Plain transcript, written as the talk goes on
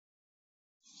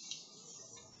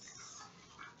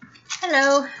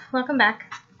Hello, welcome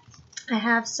back. I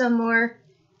have some more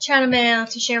China mail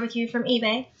to share with you from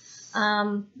eBay.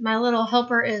 My little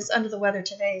helper is under the weather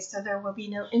today, so there will be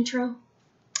no intro.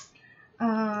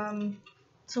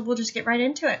 So we'll just get right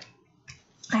into it.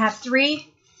 I have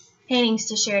 3 paintings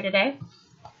to share today.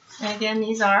 And again,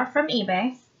 these are from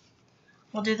eBay.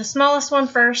 We'll do the smallest one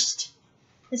first.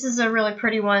 This is a really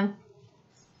pretty one.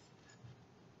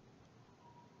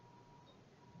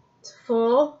 It's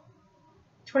full.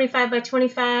 25 by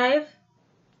 25,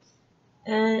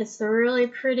 and it's the really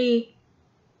pretty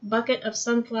bucket of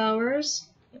sunflowers.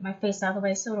 Get my face out of the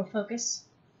way so it'll focus.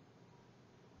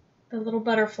 The little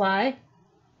butterfly. I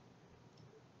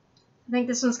think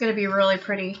this one's going to be really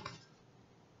pretty.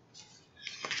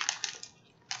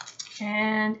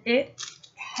 And it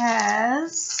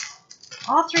has,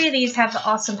 all 3 of these have the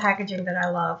awesome packaging that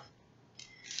I love.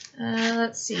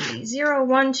 Let's see,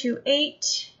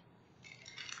 0128.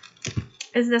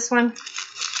 Is this one.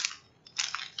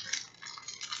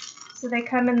 So they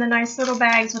come in the nice little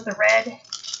bags with the red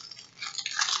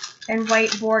and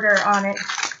white border on it.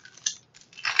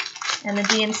 And the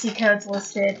DMC code's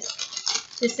listed.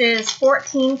 This is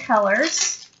 14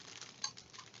 colors.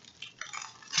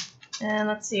 And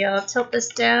let's see, I'll tilt this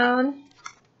down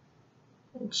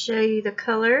and show you the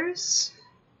colors.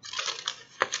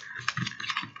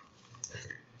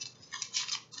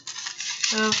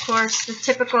 So of course the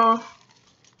typical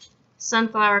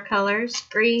sunflower colors,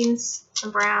 greens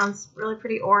and browns, really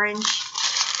pretty orange.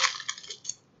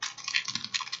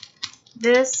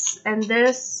 This and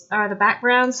this are the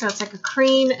backgrounds, so it's like a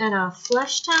cream and a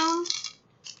flesh tone.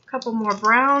 A couple more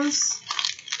browns.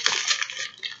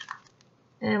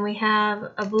 And we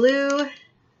have a blue,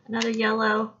 another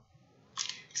yellow.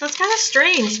 So it's kind of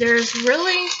strange. There's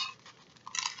really,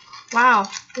 wow,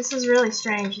 this is really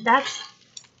strange. That's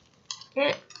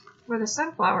it for the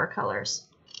sunflower colors.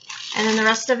 And then the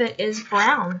rest of it is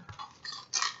brown.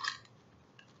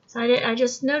 So I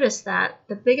just noticed that.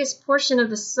 The biggest portion of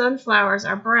the sunflowers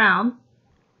are brown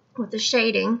with the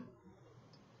shading.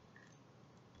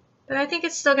 But I think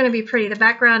it's still going to be pretty. The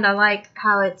background, I like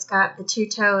how it's got the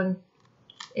two-tone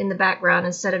in the background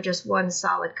instead of just one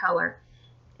solid color.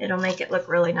 It'll make it look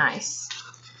really nice.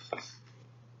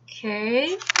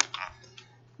 Okay.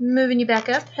 Moving you back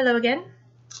up. Hello again.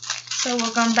 So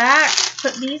we'll come back,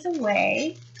 put these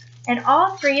away. And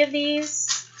all 3 of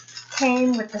these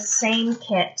came with the same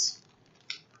kit.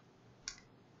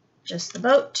 Just the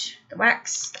boat, the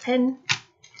wax, the pen.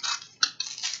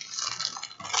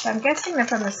 So I'm guessing they're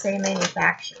from the same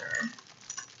manufacturer.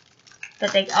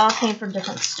 But they all came from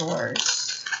different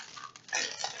stores.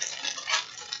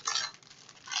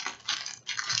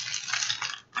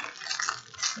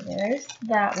 So there's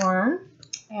that one.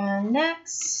 And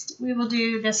next we will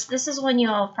do this. This is one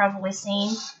you'll have probably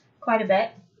seen quite a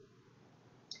bit.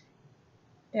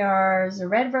 There's a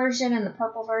red version and the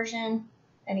purple version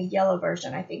and a yellow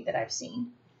version, I think, that I've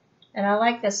seen. And I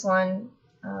like this one,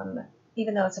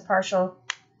 even though it's a partial,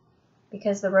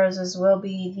 because the roses will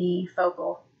be the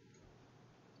focal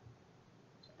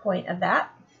point of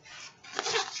that.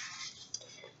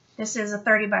 This is a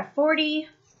 30 by 40,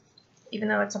 even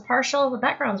though it's a partial. The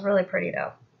background's really pretty,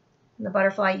 though. And the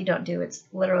butterfly you don't do. It's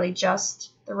literally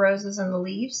just the roses and the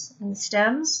leaves and the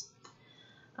stems.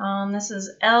 This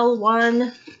is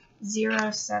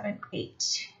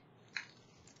L1078,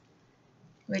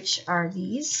 which are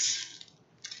these.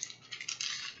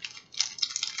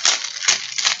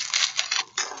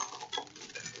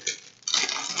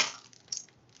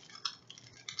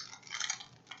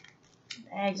 The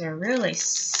bags are really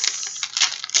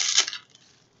stuck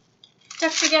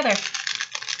together.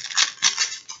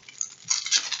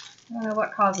 I don't know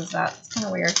what causes that. It's kind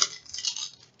of weird.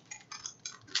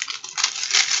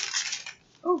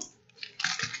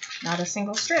 Not a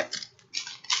single strip.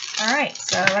 Alright,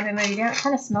 so let me move you down. It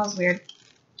kind of smells weird.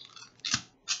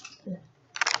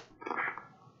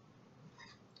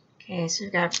 Okay, so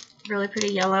we've got really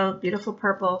pretty yellow, beautiful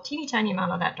purple, teeny tiny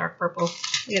amount of that dark purple.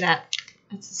 Look at that.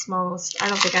 That's the smallest. I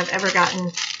don't think I've ever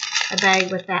gotten a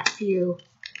bag with that few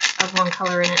of one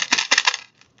color in it.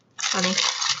 Funny.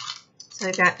 So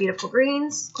we've got beautiful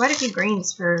greens. Quite a few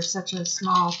greens for such a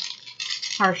small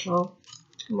partial.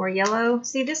 More yellow.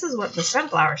 See, this is what the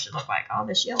sunflower should look like, all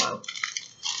this yellow.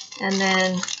 And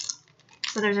then,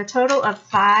 so there's a total of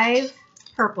 5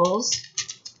 purples.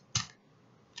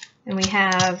 And we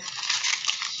have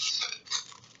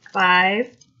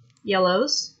 5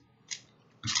 yellows.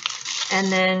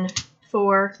 And then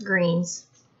 4 greens.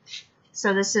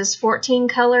 So this is 14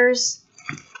 colors.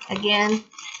 Again,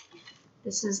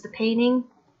 this is the painting.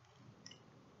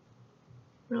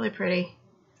 Really pretty.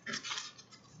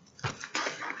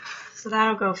 So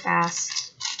that'll go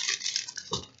fast.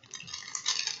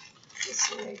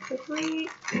 This way quickly.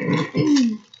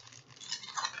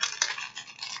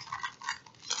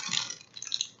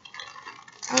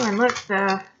 Oh, and look,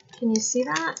 can you see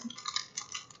that?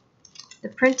 The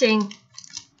printing.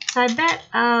 So I bet,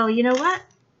 oh, you know what?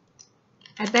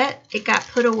 I bet it got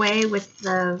put away with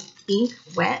the ink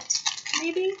wet,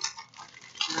 maybe?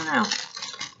 I don't know.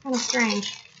 Kind of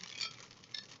strange.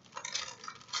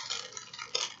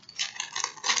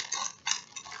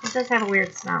 It does have a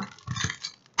weird smell.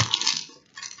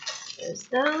 There's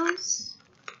those.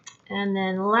 And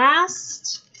then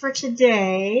last for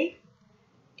today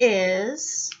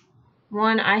is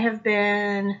one I have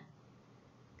been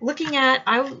looking at.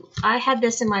 I had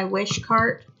this in my Wish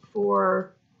cart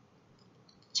for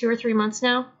 2 or 3 months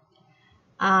now.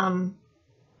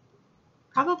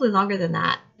 Probably longer than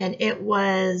that. And it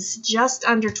was just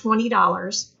under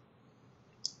 $20,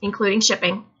 including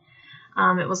shipping.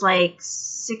 It was like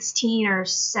 16 or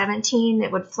 17.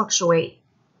 It would fluctuate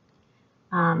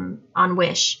on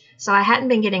Wish. So I hadn't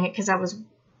been getting it because I was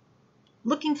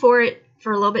looking for it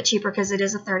for a little bit cheaper because it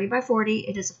is a 30 by 40.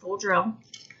 It is a full drill.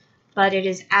 But it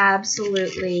is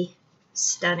absolutely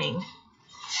stunning.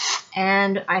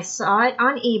 And I saw it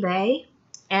on eBay.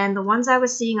 And the ones I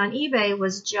was seeing on eBay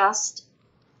was just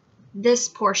this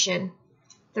portion.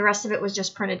 The rest of it was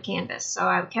just printed canvas. So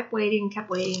I kept waiting, kept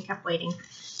waiting, kept waiting.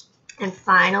 And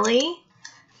finally,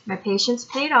 my patience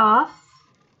paid off.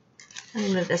 Let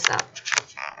me move this up.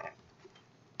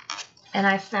 And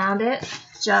I found it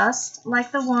just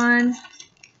like the one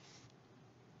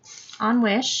on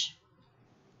Wish.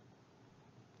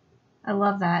 I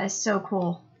love that. It's so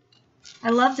cool. I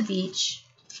love the beach.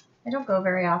 I don't go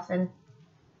very often.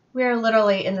 We are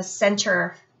literally in the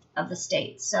center of the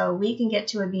state. So we can get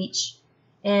to a beach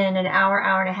in an hour,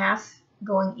 hour and a half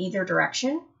going either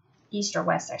direction. East or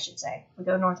west, I should say. If we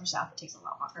go north or south, it takes a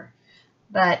lot longer.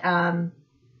 But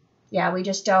yeah, we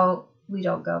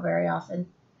don't go very often.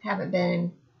 Haven't been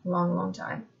in a long, long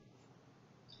time.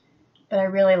 But I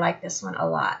really like this one a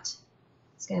lot.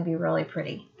 It's going to be really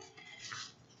pretty.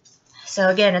 So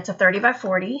again, it's a 30 by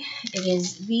 40. It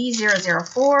is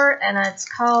V004, and it's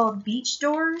called Beach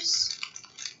Doors,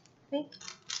 I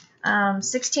think.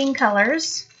 16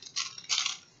 colors.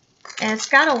 And it's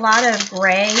got a lot of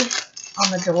gray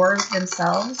on the doors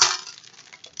themselves.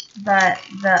 But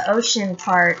the ocean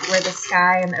part, where the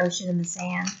sky and the ocean and the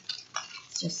sand,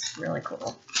 it's just really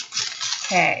cool.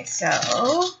 Okay, so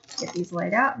get these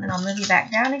laid out, and then I'll move you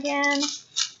back down again.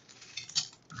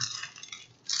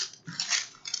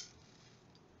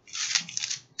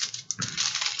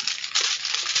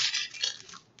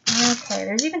 Okay,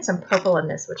 there's even some purple in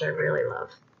this, which I really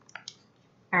love.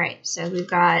 Alright, so we've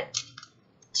got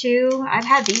two. I've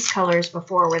had these colors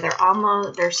before where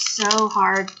they're so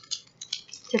hard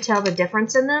to tell the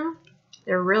difference in them.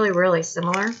 They're really, really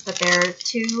similar, but they're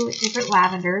two different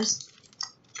lavenders.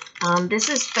 This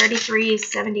is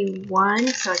 3371,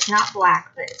 so it's not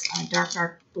black, but it's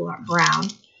dark brown.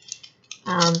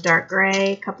 Dark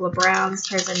gray, a couple of browns.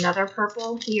 Here's another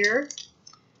purple here.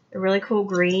 A really cool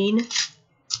green.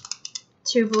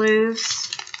 2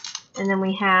 blues. And then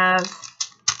we have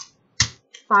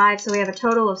 5. So we have a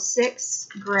total of 6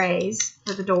 grays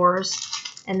for the doors.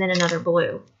 And then another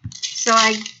blue. So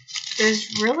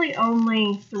there's really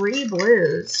only 3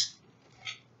 blues.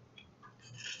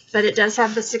 But it does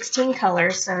have the 16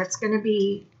 colors, so it's going to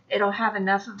be, it'll have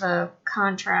enough of a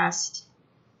contrast.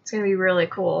 It's going to be really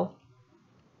cool.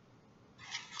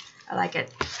 I like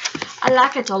it. I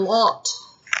like it a lot.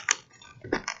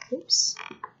 Oops.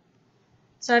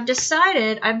 So I've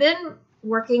decided, I've been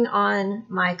working on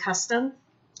my custom.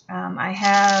 I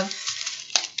have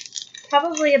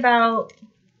probably about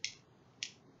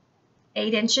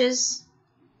 8 inches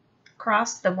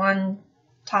across the one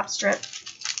top strip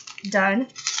done.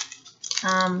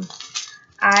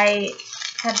 I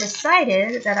have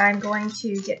decided that I'm going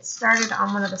to get started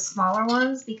on one of the smaller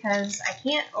ones because I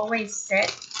can't always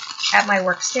sit at my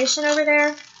workstation over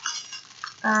there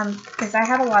because I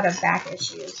have a lot of back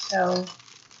issues. So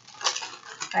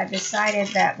I've decided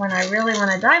that when I really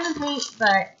want to diamond paint,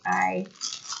 but I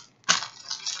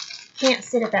can't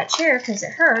sit at that chair because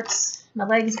it hurts, my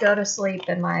legs go to sleep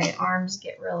and my arms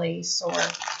get really sore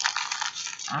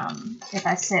if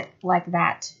I sit like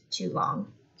that too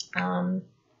long.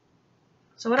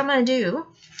 So what I'm going to do,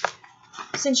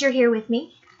 since you're here with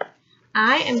me,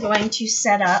 I am going to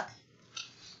set up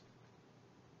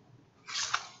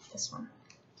this one.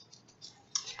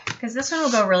 Because this one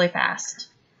will go really fast.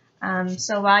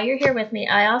 So while you're here with me,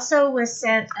 I also was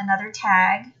sent another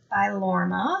tag by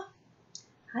Lorma.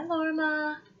 Hi,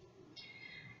 Lorma.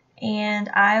 And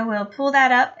I will pull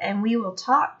that up and we will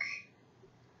talk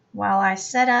while I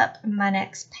set up my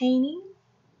next painting.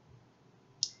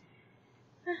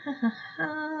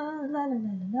 La, la,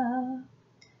 la, la.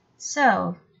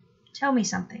 So, tell me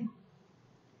something.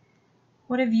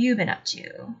 What have you been up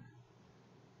to?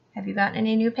 Have you gotten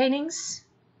any new paintings?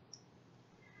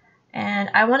 And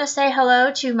I want to say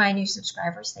hello to my new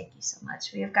subscribers. Thank you so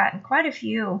much. We have gotten quite a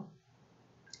few.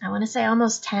 I want to say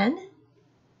almost 10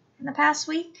 in the past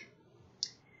week,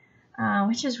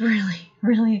 which is really,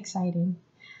 really exciting.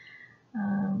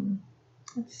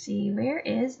 Let's see, where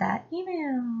is that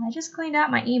email? I just cleaned out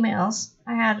my emails.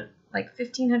 I had like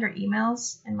 1,500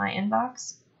 emails in my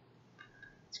inbox.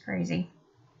 It's crazy.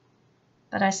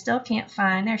 But I still can't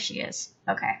find, there she is.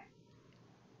 Okay.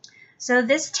 So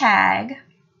this tag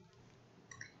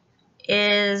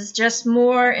is just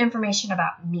more information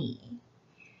about me.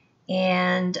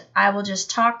 And I will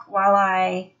just talk while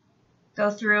I go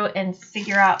through and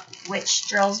figure out which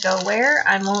drills go where.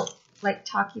 I won't like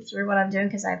talk you through what I'm doing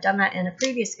because I've done that in a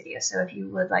previous video. So if you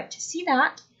would like to see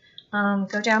that,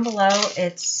 go down below.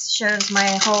 It shows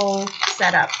my whole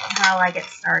setup of how I get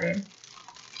started.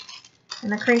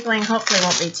 And the crinkling hopefully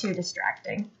won't be too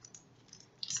distracting.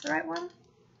 Is the right one?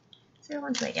 Is the other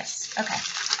one? Wait, yes. Okay.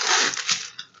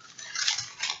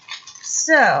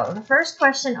 So the first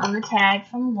question on the tag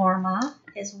from Lorma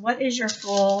is, what is your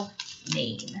full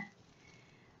name?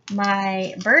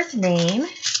 My birth name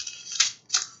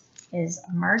is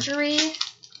Marjorie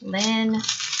Lynn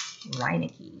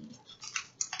Reinecke.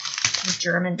 Of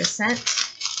German descent.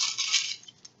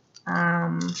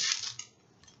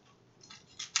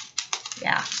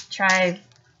 Yeah, try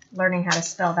learning how to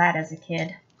spell that as a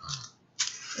kid.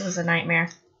 It was a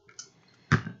nightmare.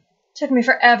 Took me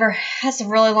forever. That's a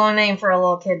really long name for a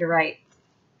little kid to write.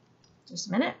 Just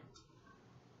a minute.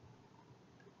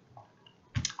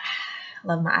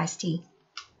 Love my iced tea.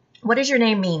 What does your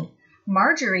name mean?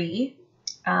 Marjorie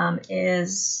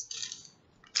is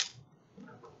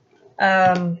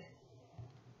the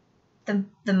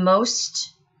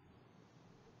most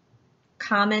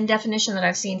common definition that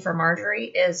I've seen for Marjorie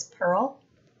is Pearl,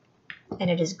 and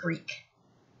it is Greek.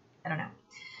 I don't know.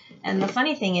 And the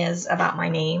funny thing is about my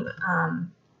name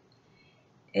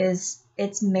is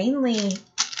it's mainly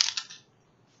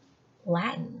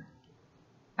Latin.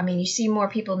 I mean, you see more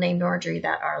people named Marjorie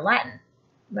that are Latin,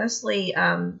 mostly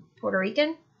Puerto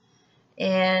Rican,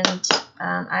 and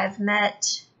I've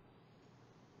met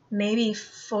maybe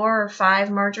 4 or 5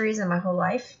 Marjories in my whole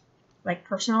life, like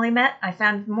personally met. I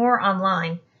found more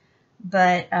online,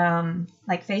 but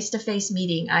like face-to-face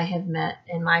meeting, I have met,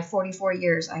 in my 44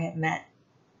 years, I have met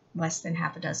less than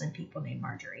half a dozen people named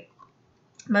Marjorie.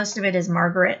 Most of it is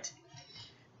Margaret.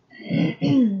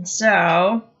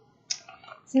 So,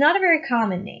 it's not a very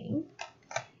common name.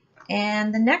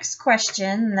 And the next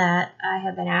question that I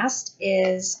have been asked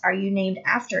is, are you named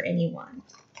after anyone?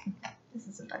 This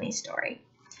is a funny story.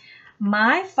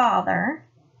 My father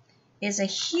is a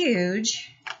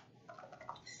huge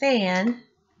fan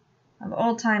of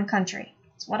old-time country.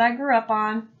 It's what I grew up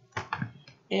on.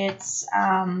 It's,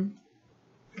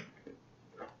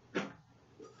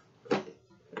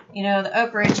 you know, the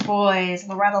Oak Ridge Boys,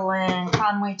 Loretta Lynn,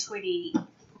 Conway Twitty,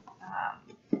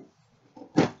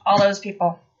 all those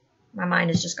people. My mind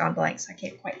has just gone blank, so I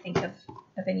can't quite think of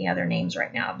any other names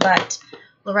right now. But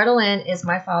Loretta Lynn is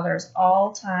my father's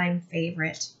all-time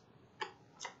favorite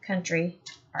country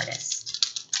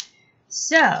artist.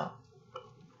 So,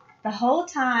 the whole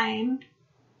time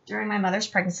during my mother's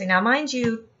pregnancy, now mind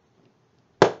you,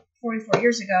 44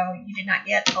 years ago, you did not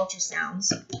get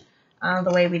ultrasounds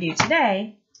the way we do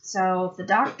today. So the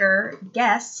doctor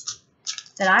guessed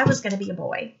that I was going to be a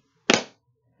boy.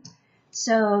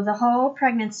 So the whole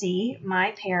pregnancy,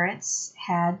 my parents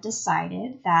had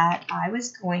decided that I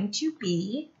was going to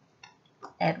be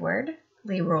Edward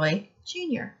Leroy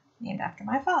Jr., named after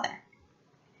my father.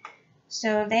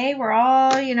 So they were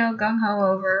all, you know,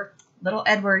 gung-ho over little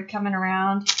Edward coming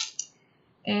around.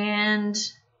 And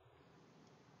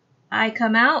I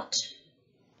come out.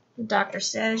 The doctor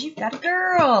says, "You've got a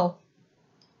girl."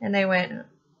 And they went,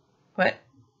 "What?"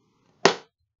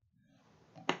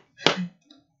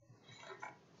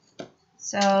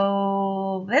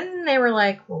 So then they were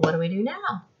like, "Well, what do we do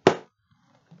now?"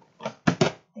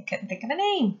 They couldn't think of a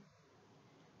name.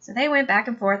 So they went back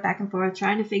and forth,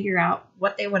 trying to figure out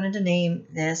what they wanted to name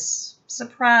this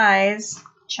surprise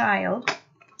child.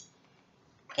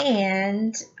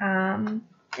 And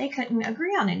they couldn't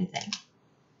agree on anything.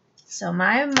 So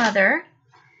my mother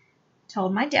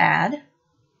told my dad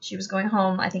she was going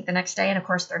home, I think, the next day. And, of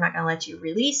course, they're not going to let you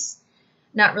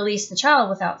not release the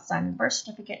child without signing the birth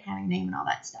certificate, having a name, and all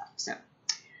that stuff. So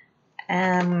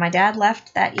And my dad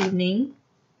left that evening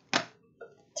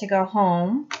to go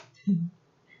home.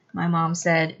 My mom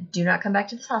said, do not come back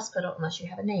to this hospital unless you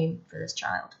have a name for this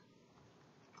child.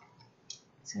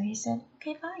 So he said,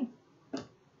 okay, fine.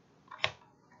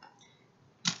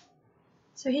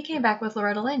 So he came back with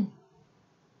Loretta Lynn.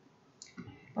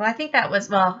 Well, I think that was,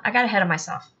 well, I got ahead of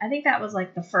myself. I think that was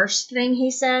like the first thing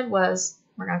he said was,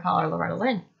 we're going to call her Loretta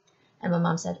Lynn. And my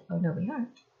mom said, oh, no, we aren't.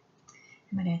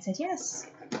 And my dad said, yes,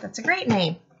 that's a great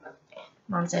name.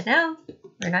 Mom said, no,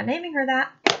 we're not naming her that.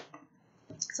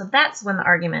 So that's when the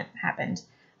argument happened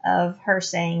of her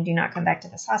saying, do not come back to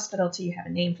this hospital till you have a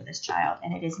name for this child.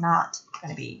 And it is not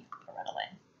going to be Loretta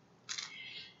Lynn.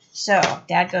 So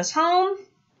Dad goes home.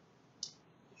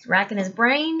 He's racking his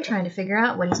brain, trying to figure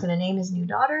out what he's going to name his new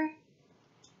daughter.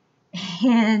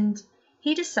 And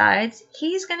he decides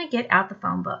he's going to get out the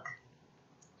phone book.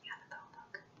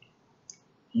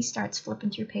 He starts flipping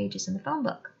through pages in the phone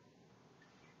book,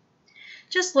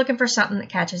 just looking for something that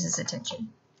catches his attention.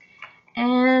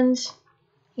 And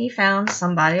he found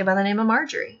somebody by the name of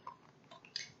Marjorie.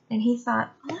 And he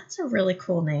thought, well, that's a really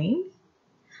cool name.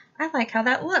 I like how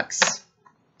that looks.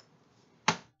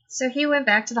 So he went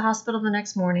back to the hospital the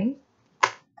next morning,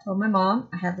 told my mom,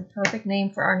 I have the perfect name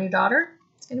for our new daughter.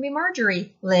 It's going to be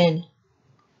Marjorie Lynn.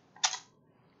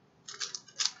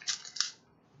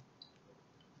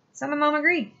 So my mom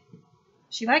agreed.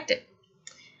 She liked it.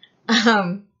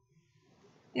 The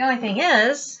only thing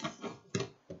is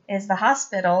the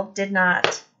hospital did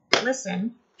not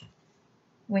listen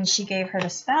when she gave her the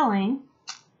spelling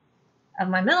of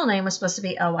my middle name was supposed to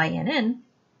be L-Y-N-N.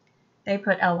 They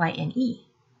put L-Y-N-E.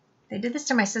 They did this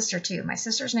to my sister too. My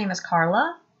sister's name is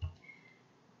Carla.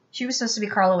 She was supposed to be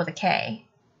Carla with a K,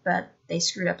 but they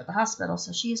screwed up at the hospital,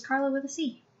 so she is Carla with a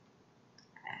C.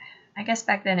 I guess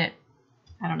back then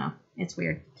I don't know. It's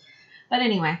weird. But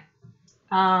anyway,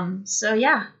 so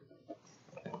yeah,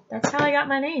 that's how I got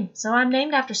my name. So I'm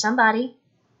named after somebody.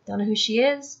 Don't know who she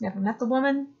is. Never met the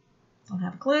woman. Don't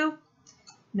have a clue.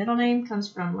 Middle name comes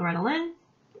from Loretta Lynn.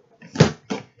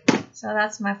 So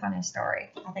that's my funny story.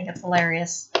 I think it's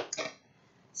hilarious.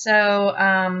 So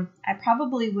I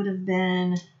probably would have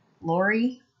been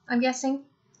Lori, I'm guessing,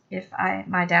 if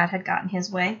my dad had gotten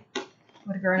his way. I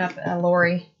would have grown up a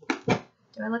Lori.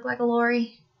 Do I look like a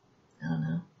Lori? I don't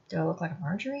know. Do I look like a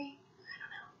Marjorie? I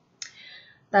don't know.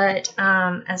 But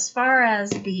as far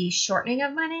as the shortening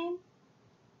of my name,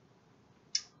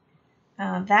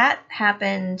 that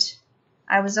happened.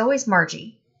 I was always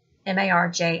Margie,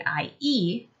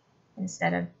 M-A-R-J-I-E,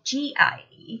 instead of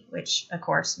G-I-E, which, of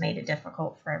course, made it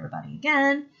difficult for everybody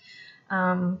again,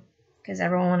 because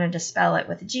everyone wanted to spell it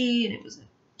with a G, and it was a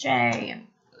J, and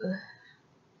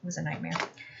it was a nightmare.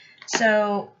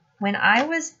 So when I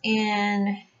was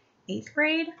in 8th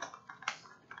grade,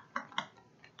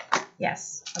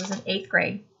 yes, I was in 8th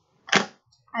grade,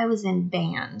 I was in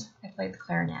band. I played the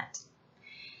clarinet.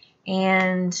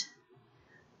 And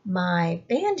my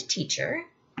band teacher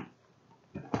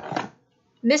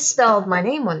misspelled my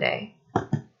name one day,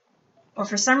 or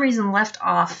for some reason left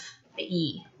off the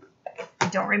E. I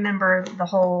don't remember the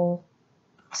whole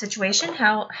situation,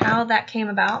 how that came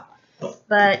about,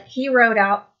 but he wrote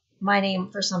out my name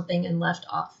for something and left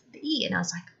off the E, and I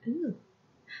was like, ooh,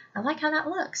 I like how that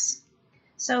looks.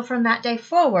 So from that day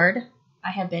forward,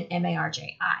 I have been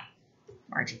M-A-R-J-I,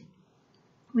 Margie,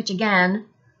 which again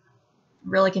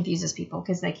really confuses people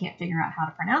because they can't figure out how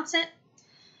to pronounce it.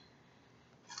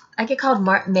 I get called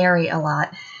Mary a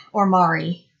lot, or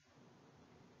Mari.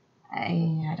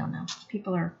 I don't know.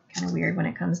 People are kind of weird when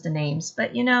it comes to names,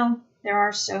 but you know, there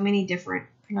are so many different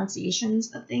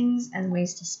pronunciations of things and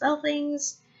ways to spell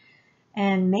things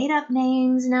and made up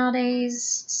names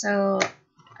nowadays. So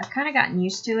I've kind of gotten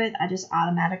used to it. I just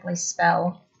automatically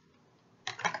spell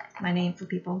my name for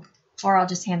people. Or I'll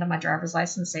just hand them my driver's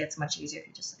license. Say it's much easier if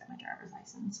you just look at my driver's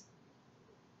license.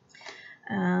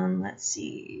 Let's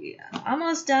see. I'm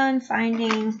almost done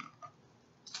finding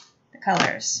the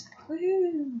colors.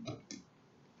 Woo-hoo.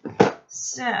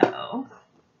 So,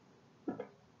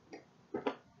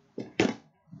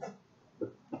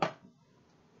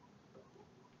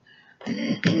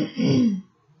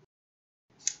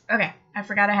 okay, I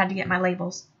forgot I had to get my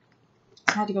labels.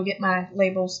 I had to go get my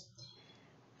labels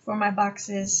for my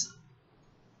boxes.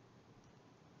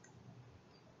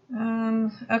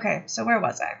 Okay, so where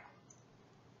was I?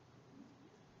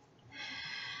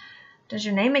 Does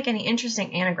your name make any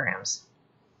interesting anagrams?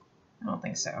 I don't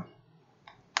think so.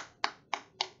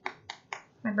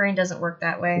 My brain doesn't work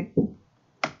that way.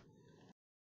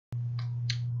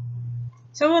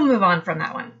 So we'll move on from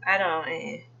that one. I don't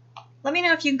know. Let me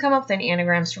know if you can come up with any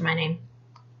anagrams for my name.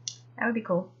 That would be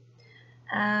cool.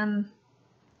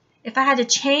 If I had to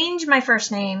change my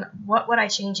first name, what would I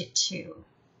change it to?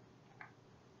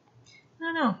 I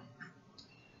don't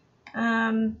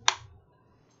know.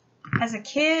 As a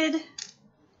kid,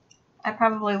 I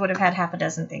probably would have had half a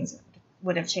dozen things that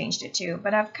would have changed it to,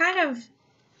 but I've kind of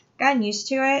gotten used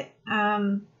to it.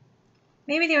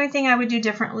 Maybe the only thing I would do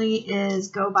differently is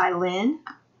go by Lynn,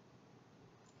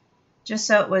 just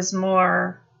so it was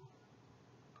more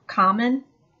common.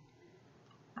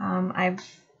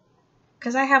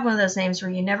 Because I have one of those names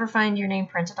where you never find your name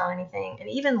printed on anything, and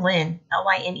even Lynn,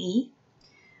 L-Y-N-E,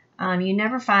 you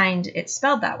never find it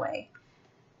spelled that way.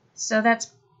 So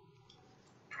that's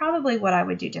probably what I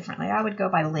would do differently. I would go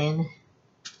by Lynn.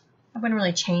 I wouldn't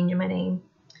really change my name.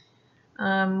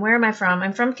 Where am I from?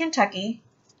 I'm from Kentucky.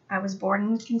 I was born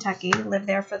in Kentucky, lived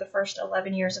there for the first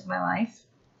 11 years of my life.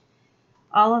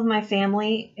 All of my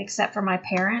family, except for my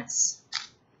parents,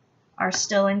 are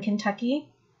still in Kentucky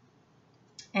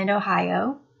and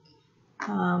Ohio,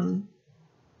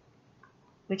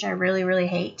 which I really, really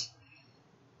hate.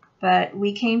 But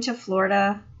we came to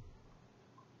Florida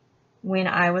when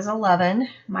I was 11.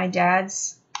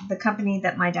 The company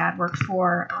that my dad worked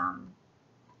for,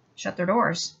 shut their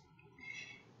doors.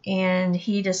 And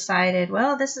he decided,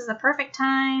 well, this is the perfect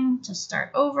time to start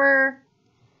over.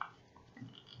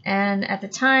 And at the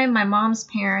time, my mom's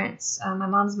parents, my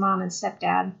mom's mom and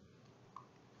stepdad,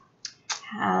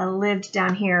 lived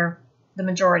down here the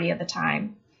majority of the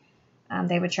time.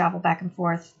 They would travel back and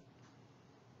forth.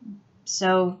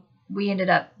 So we ended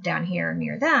up down here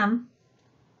near them.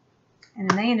 And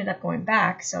then they ended up going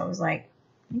back. So it was like,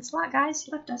 thanks a lot, guys.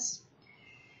 You left us.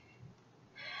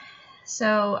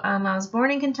 So I was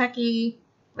born in Kentucky,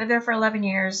 lived there for 11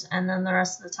 years, and then the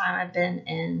rest of the time I've been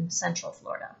in Central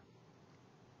Florida.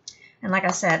 And like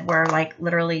I said, we're like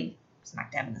literally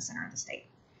smack dab in the center of the state.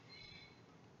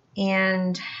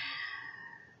 And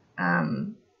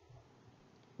when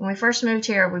we first moved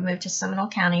here, we moved to Seminole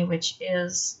County, which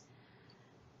is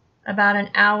about an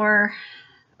hour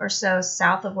or so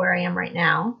south of where I am right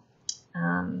now.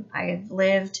 I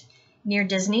lived near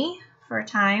Disney for a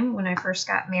time when I first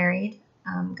got married,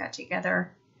 got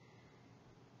together.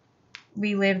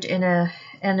 We lived in a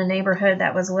neighborhood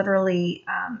that was literally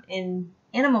in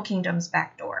Animal Kingdom's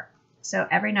back door. So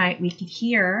every night we could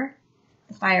hear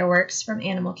the fireworks from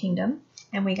Animal Kingdom,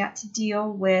 and we got to deal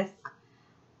with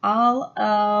all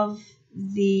of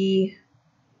the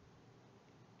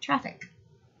traffic,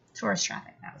 tourist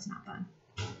traffic. That was not fun.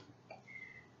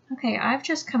 Okay, I've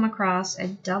just come across a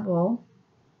double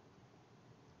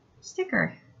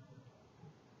sticker.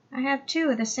 I have two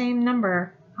of the same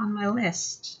number on my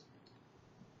list.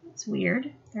 That's weird.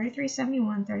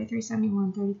 3371,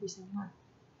 3371, 3371.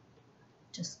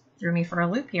 Just threw me for a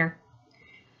loop here.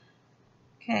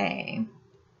 Okay.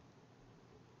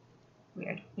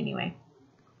 Weird. Anyway.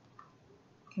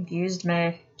 Confused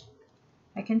me.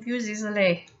 I confuse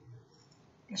easily.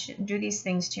 They shouldn't do these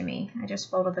things to me. I just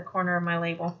folded the corner of my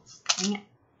label. Dang it.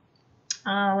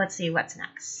 Let's see what's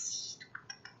next.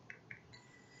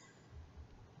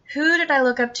 Who did I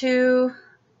look up to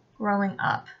growing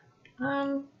up? I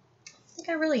don't think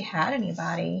I really had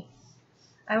anybody.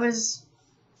 I was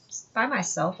by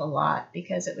myself a lot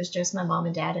because it was just my mom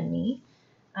and dad and me.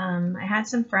 I had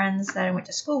some friends that I went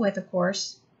to school with, of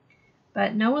course,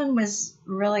 but no one was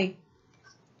really,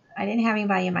 I didn't have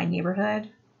anybody in my neighborhood.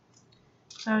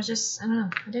 So I was just, I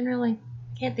don't know,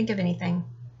 can't think of anything.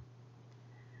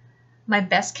 My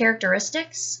best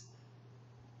characteristics?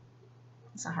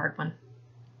 It's a hard one.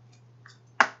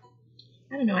 I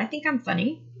don't know, I think I'm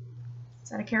funny. Is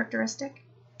that a characteristic?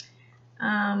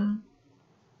 I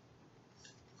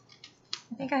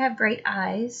think I have great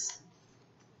eyes.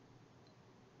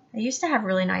 I used to have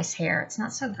really nice hair. It's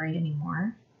not so great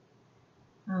anymore.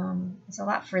 It's a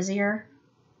lot frizzier,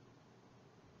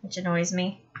 which annoys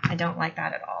me. I don't like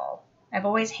that at all. I've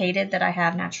always hated that I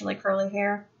have naturally curly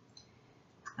hair,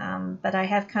 but I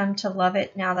have come to love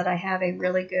it now that I have a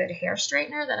really good hair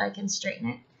straightener that I can straighten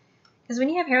it. Because when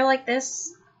you have hair like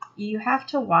this, you have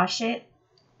to wash it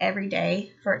every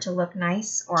day for it to look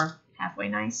nice or halfway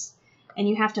nice. And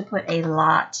you have to put a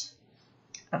lot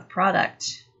of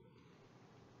product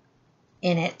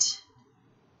in it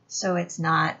so it's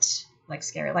not like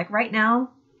scary. Like right now,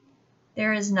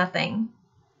 there is nothing,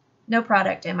 no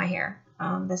product in my hair.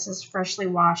 This is freshly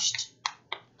washed.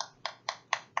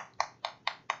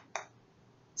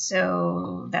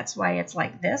 So that's why it's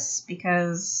like this,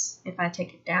 because if I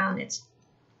take it down,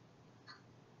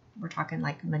 we're talking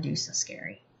like Medusa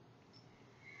scary.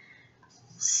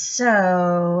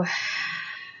 So,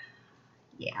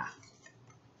 yeah.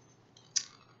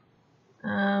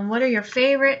 What are your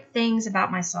favorite things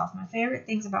about myself? My favorite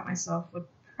things about myself would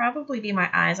probably be my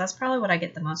eyes. That's probably what I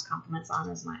get the most compliments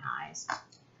on, is my eyes.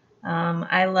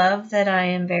 I love that I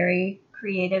am very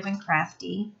creative and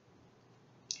crafty.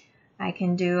 I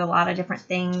can do a lot of different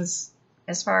things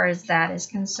as far as that is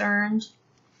concerned.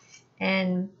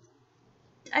 And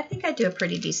I think I do a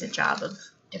pretty decent job of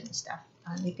different stuff.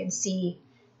 You can see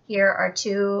here are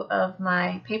two of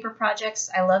my paper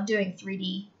projects. I love doing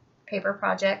 3D paper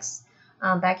projects.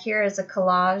 Back here is a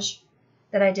collage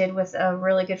that I did with a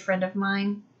really good friend of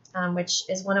mine, which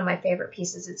is one of my favorite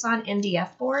pieces. It's on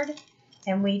MDF board,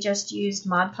 and we just used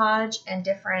Mod Podge and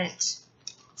different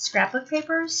scrapbook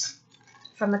papers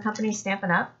from the company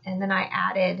Stampin' Up, and then I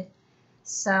added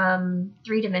some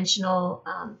three-dimensional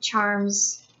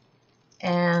charms,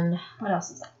 and what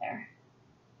else is up there?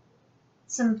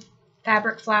 Some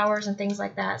fabric flowers and things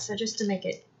like that, so just to make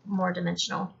it more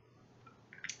dimensional.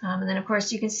 And then of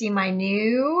course you can see my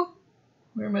new,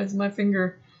 where was my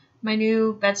finger? My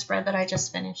new bedspread that I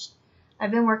just finished. I've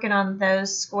been working on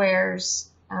those squares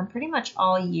pretty much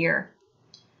all year.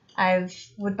 I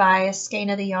would buy a skein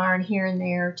of the yarn here and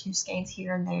there, 2 skeins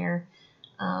here and there,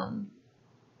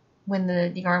 when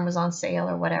the yarn was on sale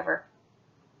or whatever.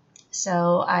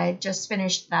 So I just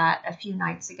finished that a few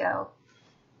nights ago.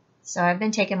 So I've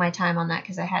been taking my time on that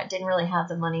because I didn't really have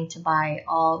the money to buy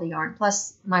all the yarn.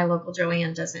 Plus, my local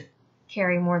Joann doesn't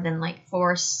carry more than like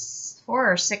 4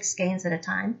 or 6 skeins at a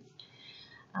time.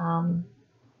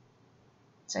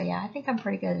 So yeah, I think I'm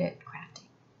pretty good at crafting.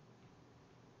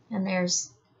 And there's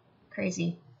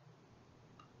crazy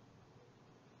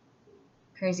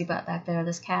butt back there,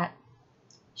 this cat.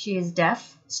 She is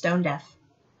deaf, stone deaf,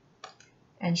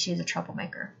 and she's a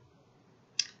troublemaker.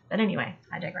 But anyway,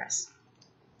 I digress.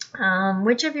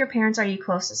 Which of your parents are you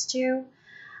closest to?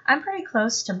 I'm pretty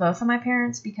close to both of my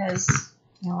parents because,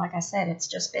 you know, like I said, it's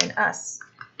just been us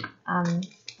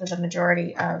for the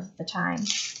majority of the time.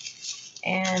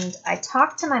 And I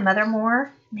talk to my mother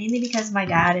more, mainly because my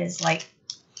dad is like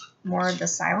more of the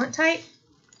silent type.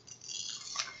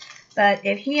 But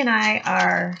if he and I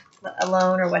are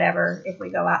alone or whatever, if we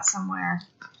go out somewhere,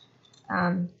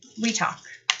 we talk.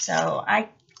 So I'd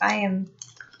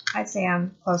say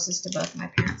I'm closest to both my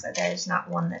parents. There's not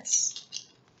one that's,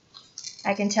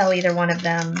 I can tell either one of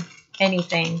them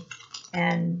anything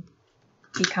and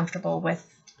be comfortable with,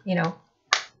 you know,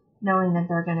 knowing that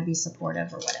they're going to be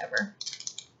supportive or whatever.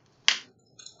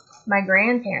 My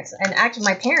grandparents, and actually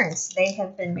my parents, they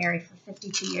have been married for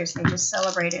 52 years. They just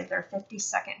celebrated their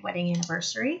 52nd wedding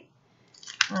anniversary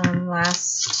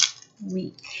last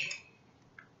week.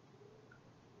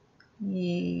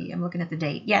 I'm looking at the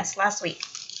date. Yes, last week.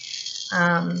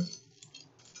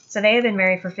 So they have been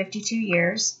married for 52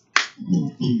 years,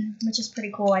 which is pretty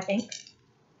cool, I think.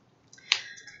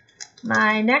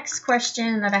 My next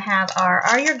question that I have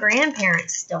are your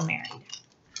grandparents still married?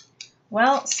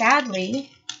 Well,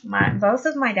 sadly, both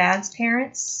of my dad's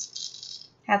parents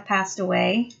have passed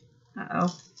away.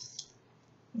 Uh-oh.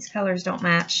 These colors don't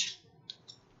match.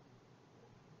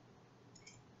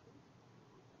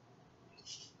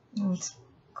 It's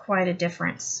quite a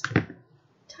difference.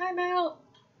 Time out.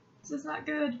 This is not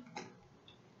good.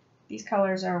 These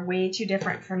colors are way too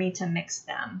different for me to mix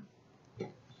them.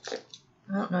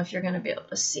 I don't know if you're going to be able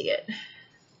to see it.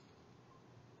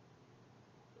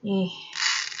 I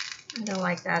don't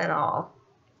like that at all.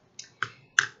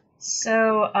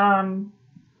 So,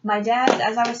 my dad,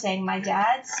 as I was saying, my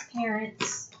dad's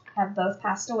parents have both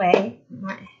passed away.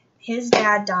 His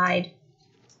dad died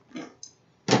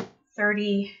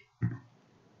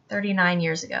 39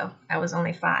 years ago. I was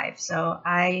only 5, so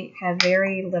I have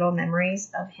very little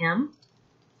memories of him.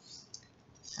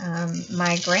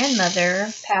 My grandmother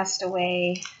passed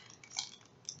away.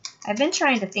 I've been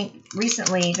trying to think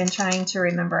recently, been trying to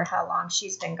remember how long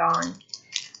she's been gone.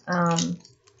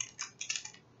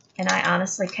 And I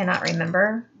honestly cannot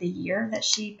remember the year that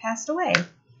she passed away.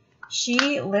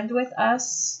 She lived with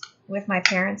us, with my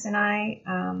parents and I,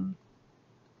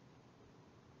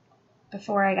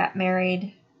 before I got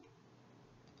married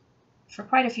for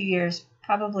quite a few years,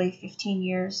 probably 15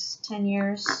 years, 10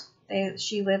 years.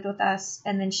 She lived with us,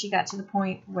 and then she got to the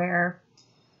point where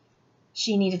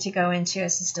she needed to go into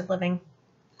assisted living.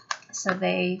 So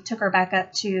they took her back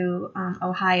up to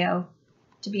Ohio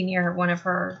to be near one of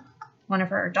her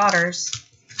daughters,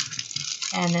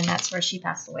 and then that's where she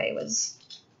passed away, was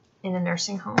in a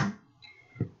nursing home.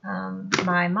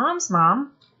 My mom's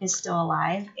mom is still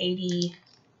alive,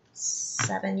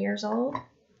 87 years old.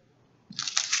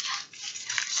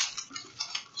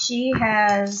 She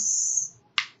has,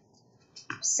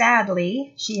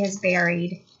 sadly, she has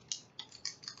buried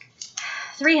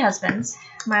 3 husbands.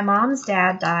 My mom's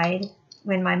dad died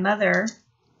when my mother,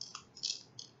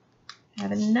 I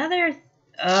have another.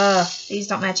 These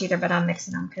don't match either, but I'm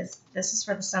mixing them because this is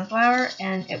for the sunflower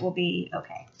and it will be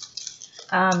okay.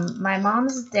 My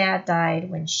mom's dad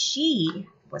died when she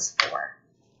was 4,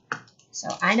 so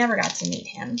I never got to meet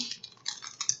him.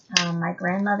 My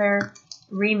grandmother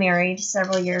remarried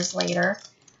several years later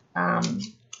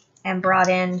and brought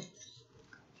in.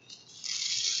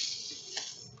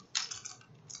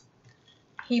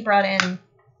 He brought in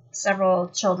several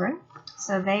children,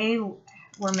 so they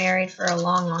were married for a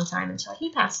long, long time until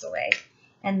he passed away.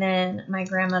 And then my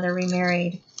grandmother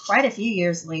remarried quite a few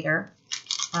years later,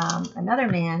 another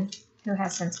man who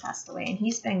has since passed away, and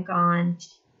he's been gone.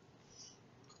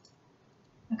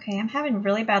 Okay, I'm having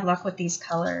really bad luck with these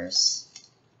colors.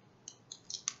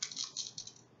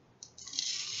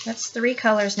 That's 3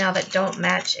 colors now that don't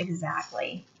match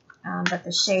exactly, but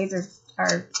the shades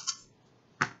are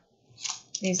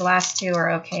these last 2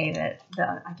 are okay, that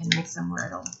I can mix them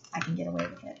where I can get away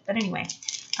with it. But anyway,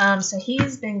 so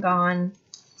he's been gone,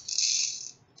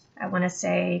 I want to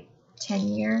say 10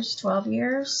 years, 12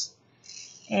 years.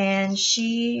 And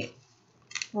she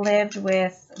lived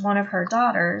with one of her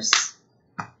daughters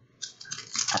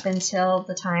up until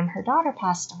the time her daughter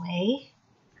passed away,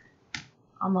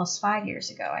 almost 5 years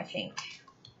ago, I think.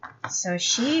 So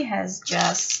she has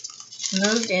just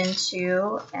moved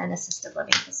into an assisted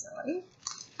living facility.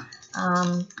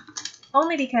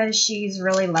 Only because she's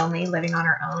really lonely living on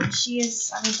her own. She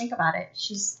is, I mean, think about it.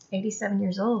 She's 87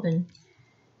 years old and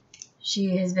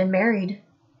she has been married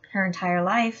her entire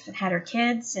life and had her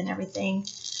kids and everything.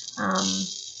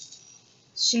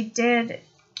 She did,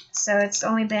 so it's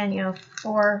only been,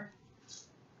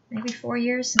 maybe 4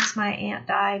 years since my aunt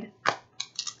died.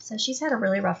 So she's had a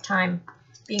really rough time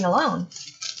being alone.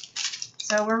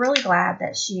 So we're really glad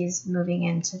that she's moving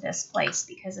into this place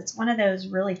because it's one of those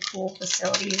really cool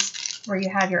facilities where you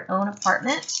have your own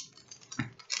apartment,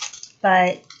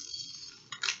 but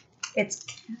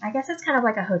I guess it's kind of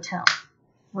like a hotel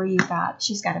where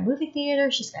she's got a movie theater,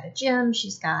 she's got a gym,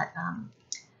 she's got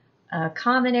a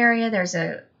common area, there's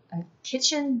a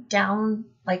kitchen down,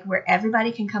 like where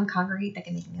everybody can come congregate, they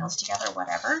can make meals together,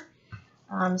 whatever.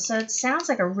 So it sounds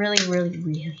like a really, really,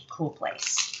 really cool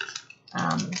place.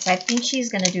 So I think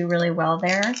she's going to do really well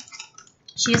there.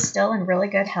 She is still in really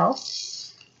good health.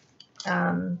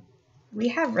 We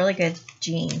have really good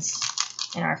genes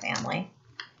in our family.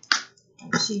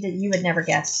 You would never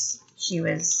guess she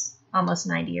was almost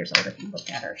 90 years old if you look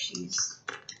at her. She's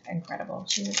incredible.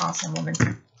 She's an awesome woman.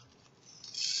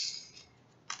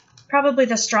 Probably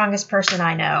the strongest person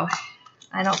I know.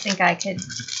 I don't think I could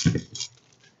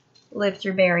live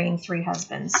through burying 3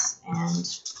 husbands,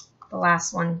 and the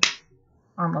last one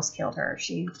almost killed her.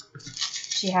 She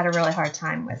had a really hard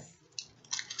time with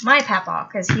my papa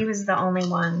because he was the only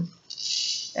one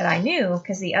that I knew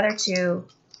because the other 2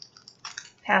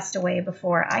 passed away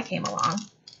before I came along.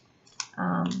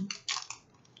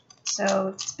 So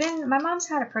it's been, my mom's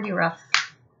had a pretty rough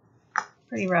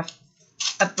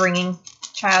upbringing,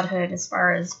 childhood as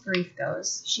far as grief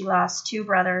goes. She lost 2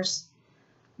 brothers.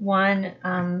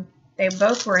 One, they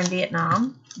both were in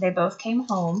Vietnam. They both came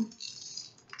home.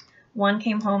 One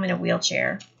came home in a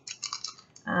wheelchair,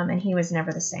 and he was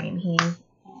never the same.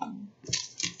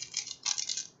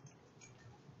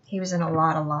 He was in a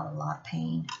lot of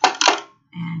pain,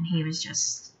 and he was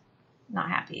just not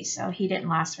happy. So he didn't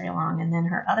last very long. And then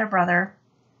her other brother,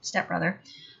 stepbrother,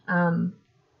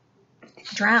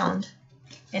 drowned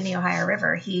in the Ohio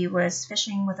River. He was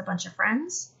fishing with a bunch of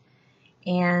friends,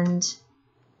 and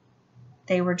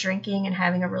they were drinking and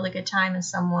having a really good time, and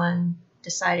someone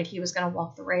decided he was going to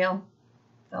walk the rail,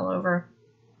 fell over,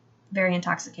 very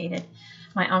intoxicated.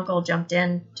 My uncle jumped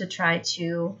in to try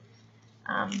to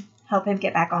help him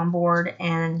get back on board,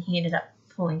 and he ended up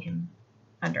pulling him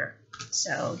under.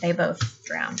 So they both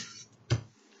drowned.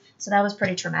 So that was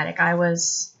pretty traumatic. I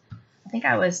think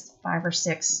I was 5 or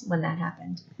 6 when that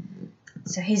happened.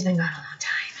 So he's been gone a long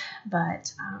time.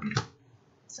 But,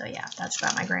 so yeah, that's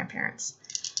about my grandparents.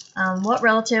 What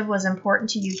relative was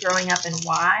important to you growing up and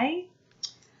why?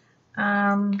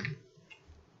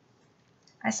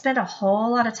 I spent a whole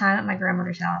lot of time at my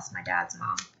grandmother's house, my dad's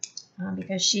mom,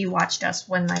 because she watched us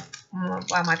while my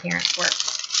parents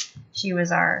worked. She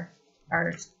was our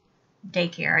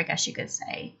daycare, I guess you could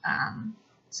say.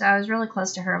 So I was really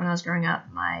close to her when I was growing up.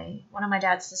 One of my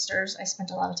dad's sisters, I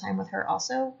spent a lot of time with her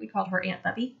also. We called her Aunt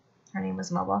Bubby. Her name was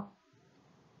Moa.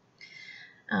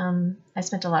 I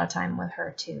spent a lot of time with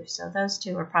her too. So those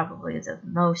 2 were probably the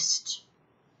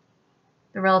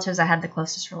relatives I had the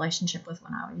closest relationship with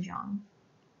when I was young.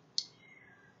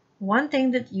 One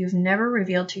thing that you've never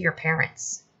revealed to your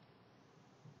parents.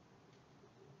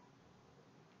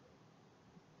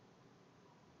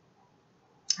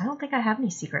 I don't think I have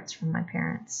any secrets from my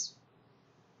parents.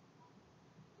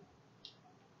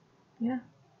 Yeah.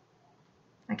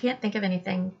 I can't think of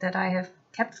anything that I have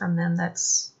kept from them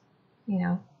that's, you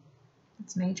know,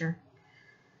 that's major.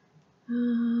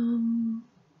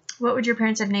 What would your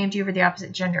parents have named you for the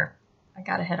opposite gender? I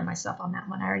got ahead of myself on that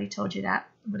one. I already told you that.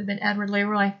 It would have been Edward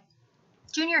Leroy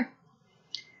Jr.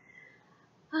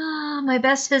 My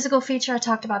best physical feature, I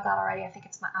talked about that already. I think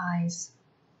it's my eyes.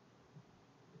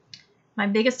 My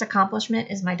biggest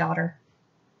accomplishment is my daughter.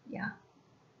 Yeah,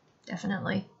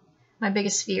 definitely. My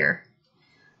biggest fear.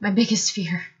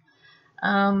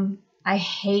 I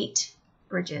hate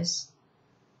bridges.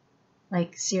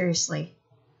 Like, seriously,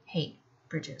 hate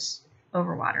bridges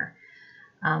over water.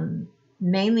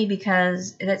 Mainly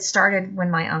because it started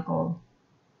when my uncle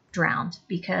drowned,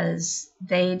 because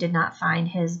they did not find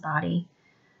his body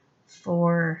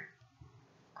for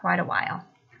quite a while.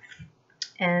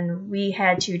 And we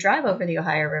had to drive over the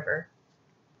Ohio River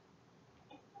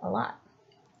a lot.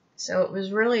 So it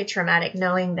was really traumatic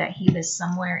knowing that he was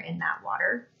somewhere in that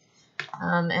water.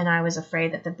 And I was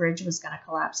afraid that the bridge was going to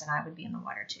collapse and I would be in the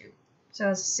water too. So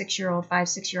as a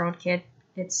 5-6-year-old kid,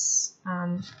 it's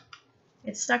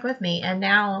stuck with me. And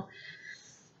now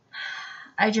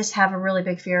I just have a really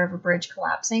big fear of a bridge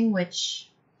collapsing, which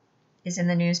is in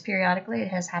the news periodically. It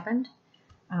has happened.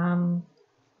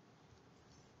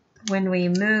 When we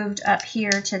moved up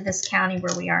here to this county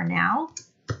where we are now,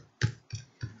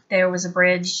 there's a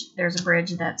bridge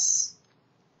that's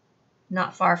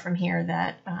not far from here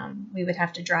that we would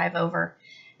have to drive over.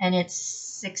 And it's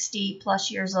 60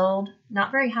 plus years old,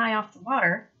 not very high off the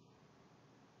water,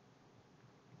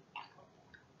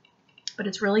 but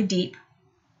it's really deep.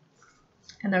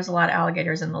 And there's a lot of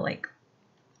alligators in the lake.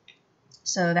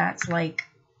 So that's like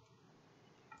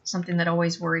something that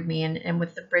always worried me. And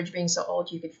with the bridge being so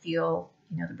old, you could feel,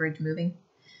 the bridge moving.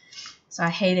 So I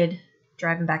hated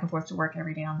driving back and forth to work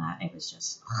every day on that. It was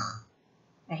just,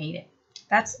 I hate it.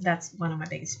 That's one of my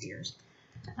biggest fears.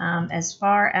 As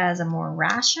far as a more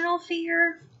rational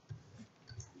fear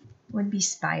would be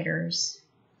spiders.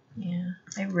 Yeah,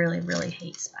 I really, really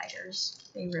hate spiders.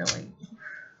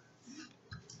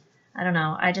 I don't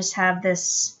know. I just have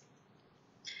this,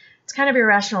 it's kind of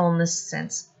irrational in this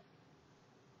sense.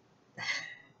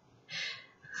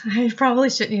 I probably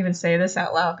shouldn't even say this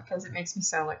out loud because it makes me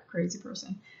sound like a crazy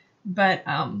person. But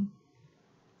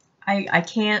I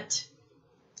can't,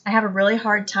 I have a really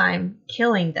hard time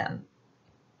killing them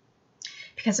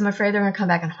because I'm afraid they're going to come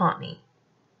back and haunt me.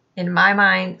 In my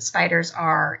mind, spiders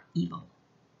are evil.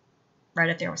 Right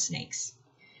up there with snakes.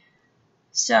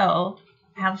 So,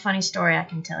 I have a funny story I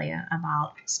can tell you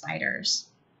about spiders.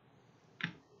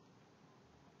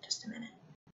 Just a minute.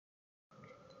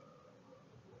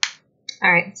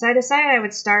 Alright, so I decided I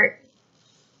would start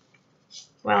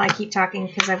while I keep talking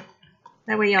because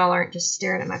that way y'all aren't just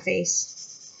staring at my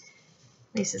face.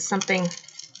 At least it's something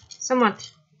somewhat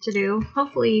to do.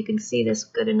 Hopefully you can see this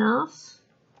good enough.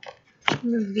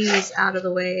 Move these out of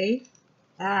the way.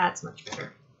 That's much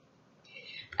better.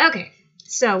 Okay,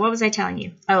 so what was I telling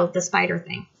you? Oh, the spider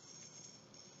thing.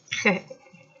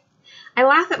 I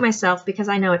laugh at myself because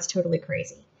I know it's totally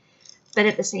crazy. But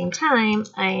at the same time,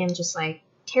 I am just like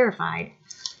terrified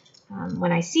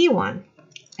when I see one.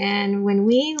 And when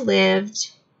we lived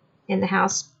in the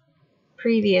house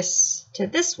previous to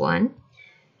this one,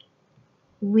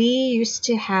 we used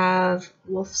to have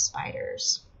wolf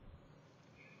spiders.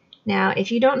 Now,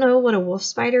 if you don't know what a wolf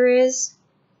spider is,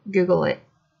 Google it.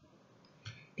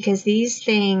 Because these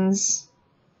things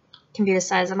can be the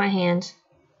size of my hand.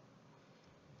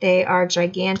 They are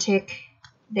gigantic.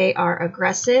 They are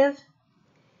aggressive.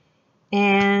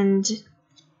 And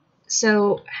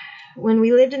so when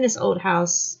we lived in this old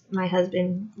house, my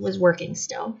husband was working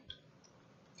still.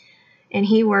 And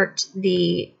he worked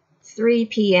the 3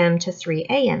 p.m. to 3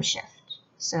 a.m. shift.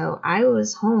 So I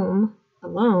was home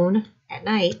alone at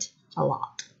night a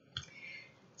lot.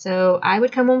 So I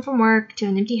would come home from work to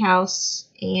an empty house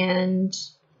and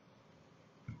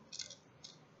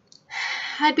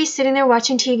I'd be sitting there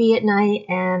watching TV at night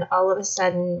and all of a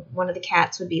sudden one of the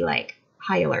cats would be like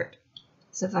high alert.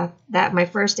 So my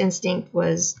first instinct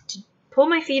was to pull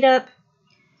my feet up,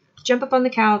 jump up on the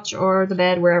couch or the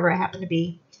bed, wherever I happen to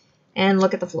be, and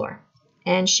look at the floor.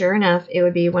 And sure enough, it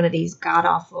would be one of these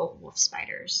god-awful wolf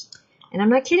spiders. And I'm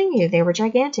not kidding you, they were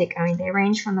gigantic. I mean, they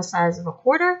range from the size of a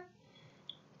quarter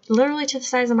literally to the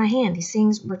size of my hand. These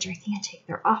things were gigantic.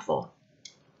 They're awful.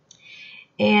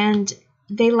 And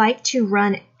they like to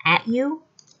run at you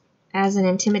as an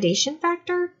intimidation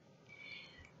factor,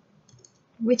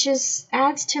 which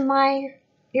adds to my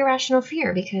irrational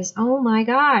fear because, oh my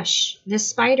gosh, this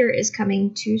spider is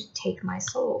coming to take my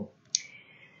soul.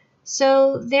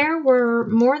 So there were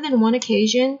more than one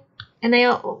occasion, and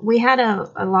we had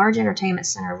a large entertainment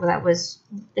center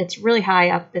it's really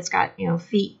high up. It's got, you know,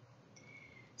 feet,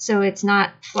 so it's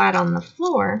not flat on the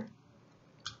floor.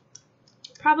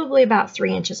 Probably about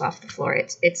 3 inches off the floor.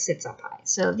 It sits up high.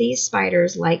 So these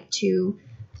spiders like to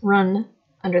run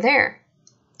under there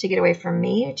to get away from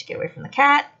me or to get away from the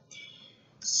cat.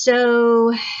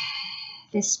 So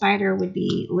this spider would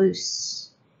be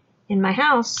loose in my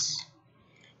house,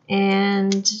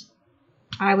 and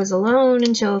I was alone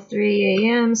until 3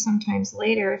 a.m., sometimes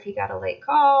later if he got a late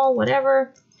call,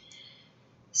 whatever.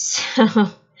 So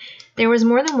there was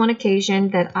more than one occasion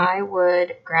that I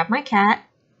would grab my cat,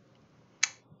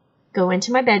 go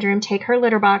into my bedroom, take her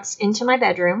litter box into my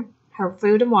bedroom, her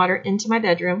food and water into my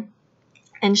bedroom,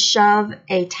 and shove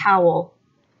a towel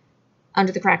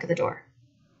under the crack of the door.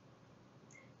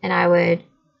 And I would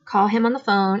call him on the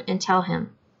phone and tell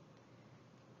him,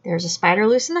 there's a spider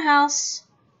loose in the house.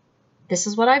 This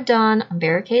is what I've done. I'm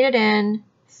barricaded in.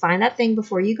 Find that thing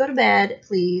before you go to bed,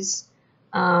 please,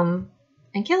 and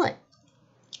kill it.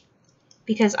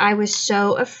 Because I was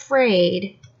so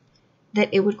afraid that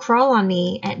it would crawl on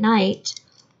me at night,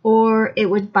 or it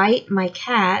would bite my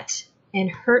cat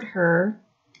and hurt her.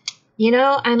 You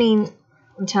know, I mean,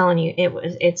 I'm telling you,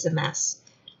 it's a mess.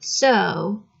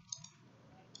 So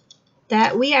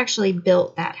that we actually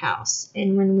built that house,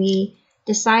 and when we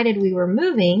decided we were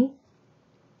moving,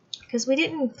 because we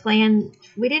didn't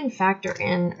factor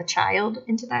in a child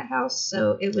into that house,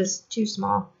 so it was too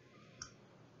small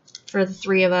for the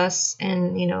 3 of us,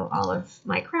 and, you know, all of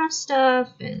my craft stuff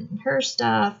and her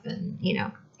stuff, and, you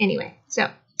know, anyway. So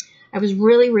I was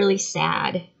really, really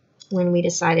sad when we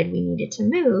decided we needed to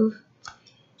move,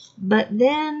 but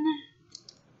then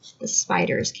the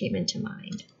spiders came into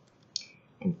mind.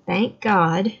 And thank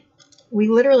God, we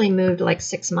literally moved like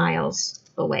 6 miles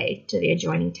away to the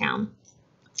adjoining town.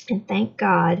 And thank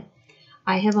God,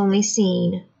 I have only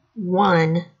seen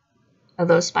one of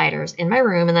those spiders in my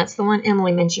room, and that's the one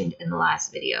Emily mentioned in the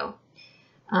last video.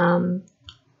 And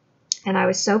I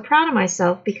was so proud of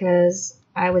myself because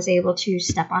I was able to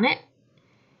step on it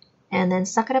and then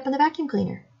suck it up in the vacuum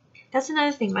cleaner. That's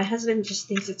another thing. My husband just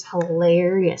thinks it's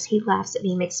hilarious. He laughs at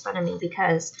me, makes fun of me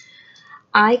because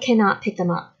I cannot pick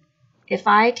them up. If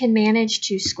I can manage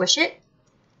to squish it,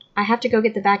 I have to go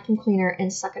get the vacuum cleaner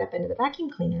and suck it up into the vacuum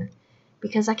cleaner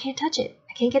because I can't touch it.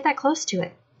 I can't get that close to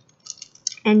it.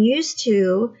 And used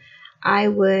to, I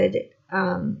would,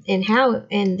 in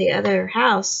the other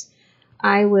house,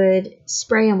 I would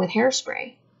spray them with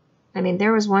hairspray. I mean,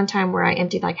 there was one time where I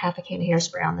emptied like half a can of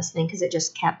hairspray on this thing because it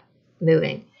just kept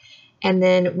moving. And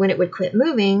then when it would quit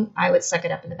moving, I would suck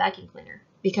it up in the vacuum cleaner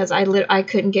because I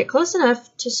couldn't get close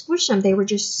enough to squish them. They were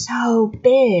just so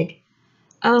big.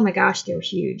 Oh my gosh, they were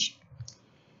huge.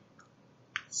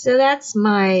 So that's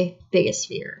my biggest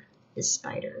fear, is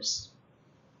spiders.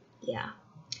 Yeah.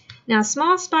 Now,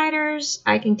 small spiders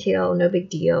I can kill, no big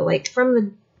deal. Like from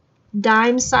the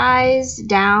dime size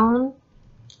down,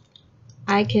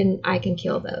 I can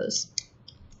kill those.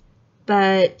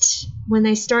 But when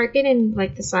they start getting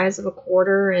like the size of a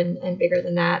quarter and bigger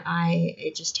than that,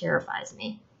 it just terrifies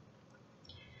me.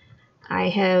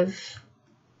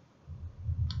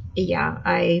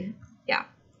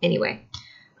 Anyway.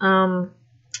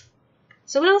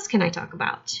 So what else can I talk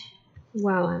about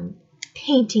while I'm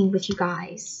painting with you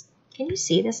guys? Can you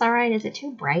see this all right? Is it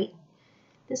too bright?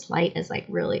 This light is like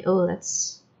really, oh,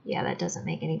 that doesn't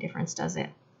make any difference, does it?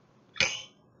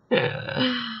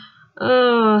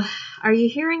 Oh, are you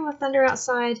hearing the thunder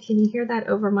outside? Can you hear that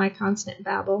over my constant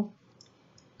babble?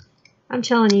 I'm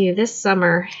telling you, this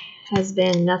summer has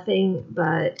been nothing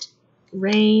but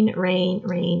rain, rain,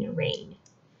 rain, rain.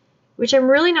 Which I'm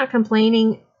really not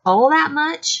complaining all that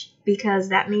much because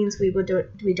that means we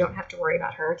don't have to worry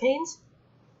about hurricanes.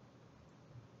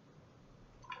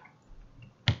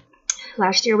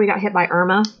 Last year we got hit by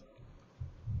Irma,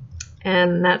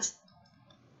 and that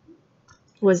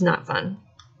was not fun.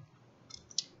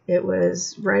 It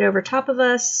was right over top of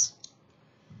us.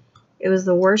 It was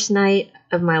the worst night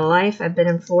of my life. I've been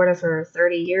in Florida for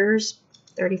 33 years,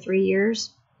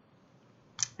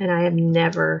 and I have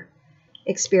never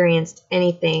experienced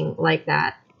anything like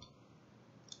that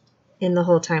in the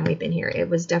whole time we've been here. It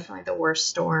was definitely the worst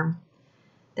storm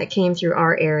that came through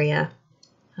our area.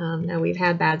 Now, we've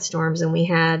had bad storms, and we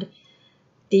had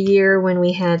the year when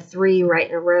we had 3 right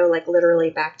in a row, like literally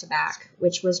back to back,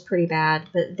 which was pretty bad,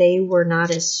 but they were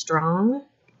not as strong,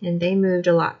 and they moved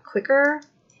a lot quicker.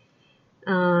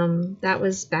 That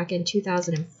was back in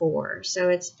 2004, so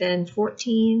it's been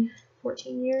 14,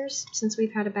 14 years since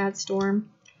we've had a bad storm.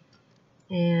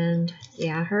 And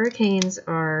yeah, hurricanes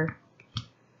are,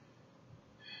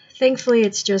 thankfully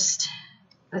it's just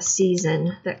a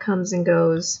season that comes and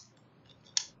goes.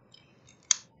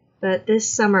 But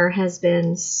this summer has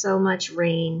been so much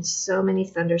rain, so many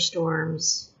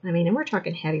thunderstorms. I mean, and we're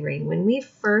talking heavy rain. When we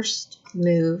first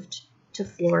moved to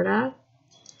Florida,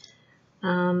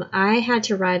 I had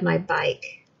to ride my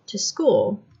bike to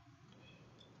school.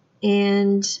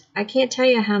 And I can't tell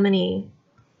you how many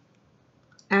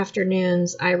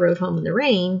afternoons I rode home in the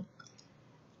rain,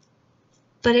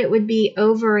 but it would be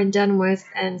over and done with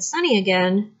and sunny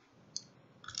again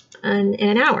in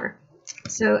an hour.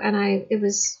 So, and it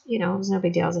was, you know, it was no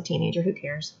big deal. I was a teenager. Who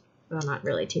cares? Well, not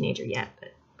really a teenager yet,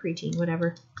 but preteen,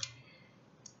 whatever.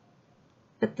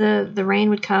 But the rain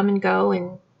would come and go,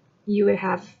 and you would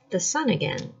have the sun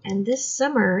again. And this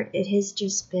summer, it has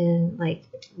just been like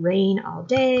rain all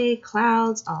day,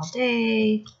 clouds all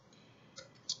day.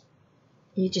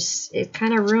 It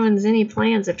kind of ruins any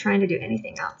plans of trying to do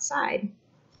anything outside.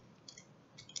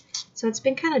 So it's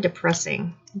been kind of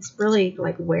depressing. It's really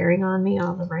like wearing on me,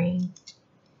 all the rain.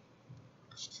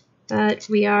 But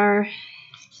we are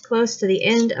close to the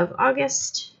end of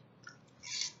August.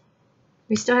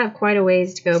 We still have quite a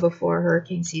ways to go before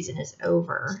hurricane season is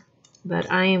over.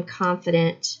 But I am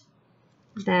confident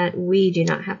that we do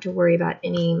not have to worry about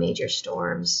any major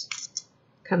storms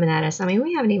coming at us. I mean,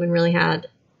 we haven't even really had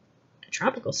a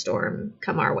tropical storm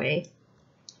come our way.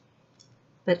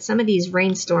 But some of these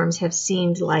rainstorms have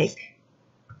seemed like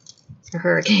a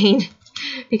hurricane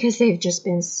because they've just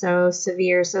been so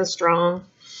severe, so strong.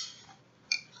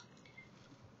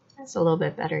 That's a little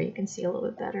bit better. You can see a little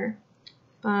bit better.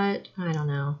 But I don't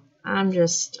know. I'm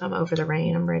over the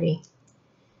rain. I'm ready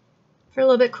for a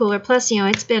little bit cooler. Plus, you know,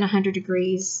 it's been 100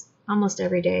 degrees almost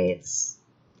every day. It's,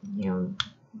 you know,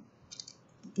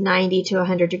 90 to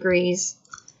 100 degrees.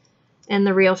 And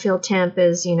the real field temp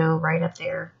is, you know, right up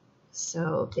there.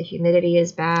 So the humidity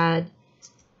is bad.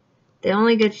 The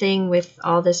only good thing with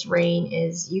all this rain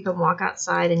is you can walk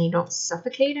outside and you don't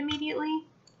suffocate immediately.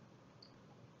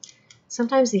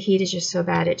 Sometimes the heat is just so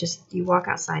bad, you walk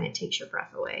outside and it takes your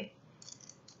breath away.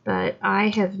 But I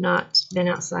have not been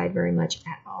outside very much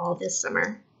at all this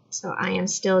summer. So I am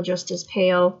still just as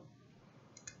pale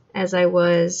as I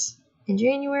was in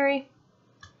January,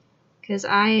 because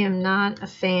I am not a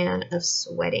fan of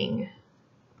sweating.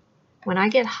 When I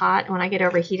get hot, when I get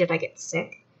overheated, I get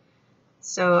sick.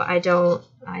 So I don't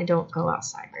go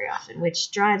outside very often,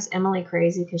 which drives Emily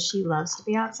crazy because she loves to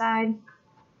be outside.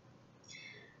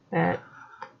 But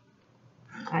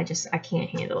I can't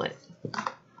handle it.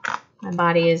 My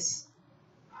body is,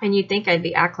 and you'd think I'd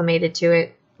be acclimated to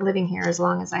it living here as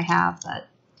long as I have, but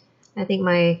I think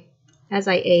as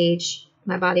I age,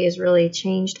 my body has really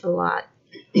changed a lot.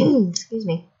 Excuse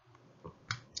me.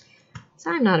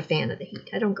 So I'm not a fan of the heat.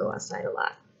 I don't go outside a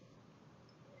lot.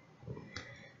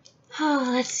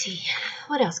 Oh, let's see.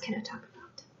 What else can I talk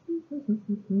about?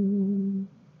 I'm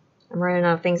running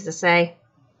out of things to say.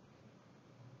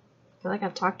 I feel like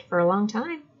I've talked for a long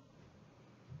time.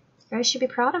 You guys should be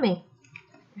proud of me.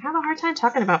 I have a hard time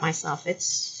talking about myself. I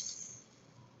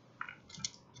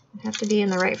have to be in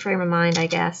the right frame of mind, I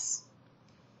guess.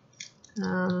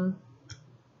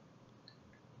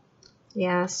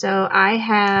 Yeah, so I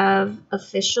have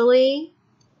officially,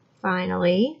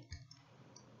 finally,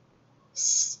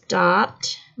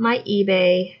 stopped my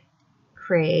eBay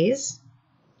craze.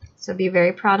 So be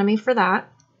very proud of me for that.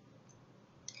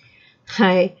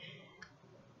 I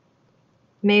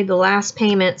made the last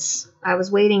payments. I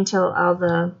was waiting till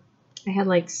I had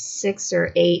like 6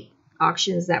 or 8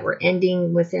 auctions that were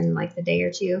ending within like the day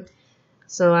or two.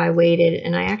 So I waited,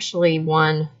 and I actually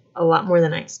won a lot more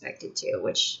than I expected to,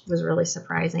 which was really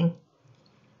surprising.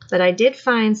 But I did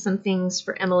find some things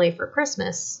for Emily for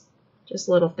Christmas, just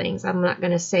little things. I'm not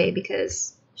going to say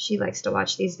because she likes to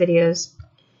watch these videos.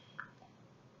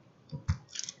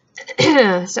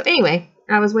 So anyway,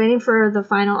 I was waiting for the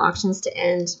final auctions to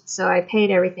end, so I paid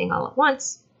everything all at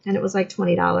once, and it was like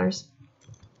 $20.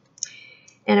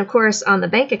 And of course, on the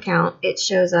bank account, it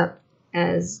shows up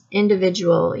as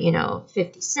individual, you know,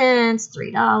 50 cents,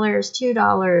 $3, $2,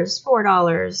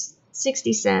 $4,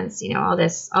 60 cents, you know,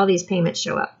 all these payments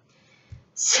show up.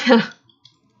 So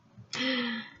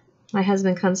my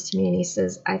husband comes to me and he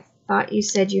says, I thought you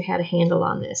said you had a handle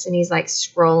on this. And he's like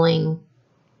scrolling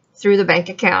through the bank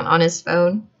account on his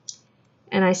phone.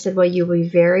 And I said, well, you will be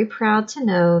very proud to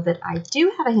know that I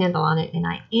do have a handle on it and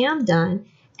I am done.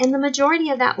 And the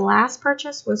majority of that last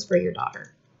purchase was for your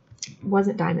daughter. It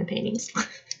wasn't diamond paintings.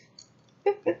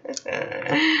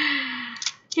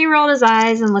 He rolled his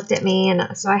eyes and looked at me,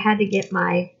 and so I had to get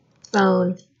my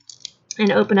phone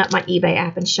and open up my eBay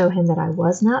app and show him that I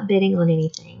was not bidding on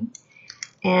anything.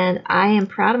 And I am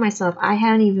proud of myself. I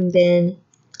haven't even been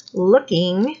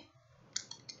looking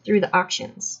through the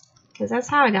auctions, because that's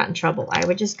how I got in trouble. I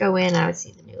would just go in, I would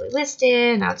see the newly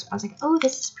listed, and I was like, oh,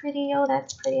 this is pretty, oh,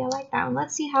 that's pretty, I like that one.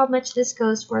 Let's see how much this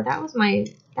goes for. Those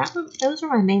were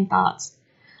my main thoughts.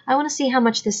 I want to see how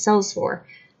much this sells for.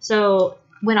 So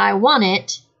when I want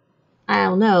it,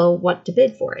 I'll know what to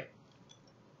bid for it.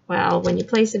 Well, when you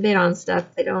place a bid on stuff,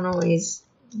 you don't always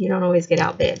get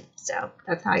outbid. So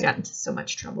that's how I got into so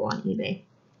much trouble on eBay.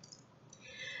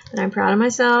 But I'm proud of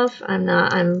myself.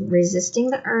 I'm resisting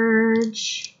the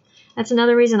urge. That's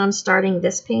another reason I'm starting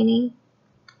this painting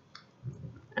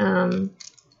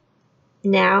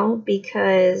now,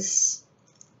 because,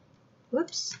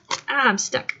 whoops, I'm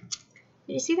stuck.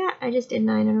 Did you see that? I just did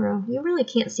 9 in a row. You really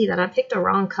can't see that. I picked a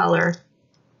wrong color.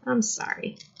 I'm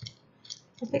sorry.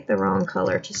 I picked the wrong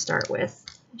color to start with.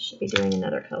 I should be doing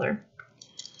another color.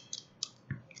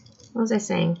 What was I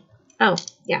saying? Oh,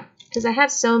 yeah, because I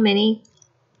have so many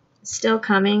still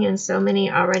coming and so many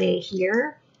already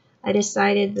here. I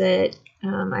decided that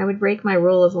I would break my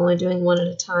rule of only doing one at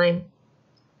a time.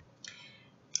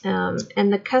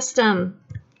 And the custom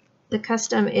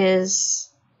is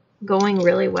going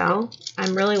really well.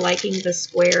 I'm really liking the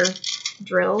square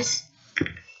drills.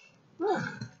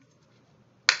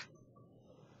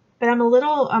 But I'm a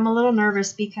little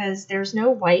nervous because there's no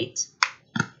white,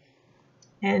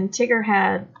 and Tigger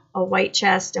had a white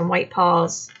chest and white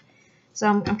paws, so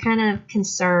I'm kind of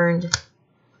concerned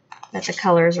that the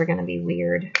colors are going to be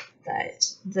weird.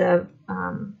 But the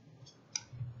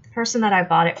person that I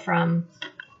bought it from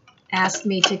asked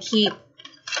me to keep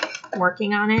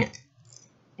working on it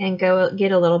and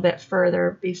get a little bit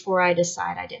further before I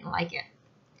decide I didn't like it.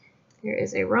 There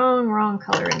is a wrong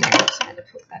color in there, so I had to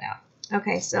put that out.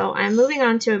 Okay, so I'm moving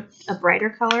on to a brighter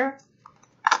color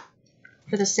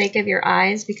for the sake of your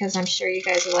eyes, because I'm sure you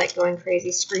guys are like going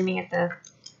crazy, screaming at the,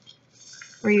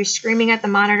 were you screaming at the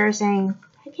monitor saying,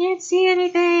 I can't see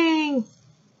anything?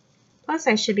 Plus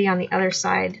I should be on the other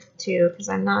side too, because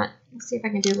I'm not. Let's see if I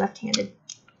can do left-handed.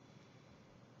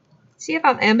 See if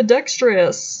I'm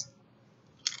ambidextrous.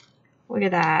 Look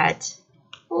at that.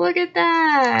 Look at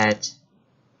that.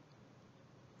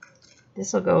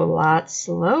 This will go a lot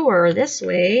slower this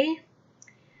way.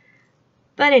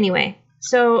 But anyway,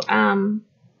 so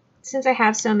since I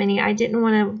have so many, I didn't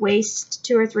want to waste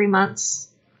 2 or 3 months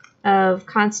of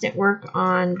constant work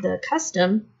on the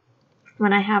custom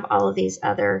when I have all of these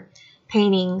other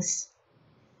paintings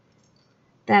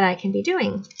that I can be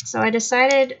doing. So I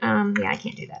decided, yeah, I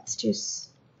can't do that. It's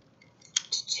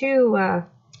too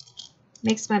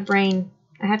makes my brain,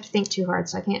 I have to think too hard,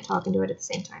 so I can't talk and do it at the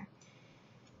same time.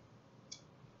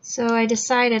 So I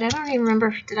decided, I don't even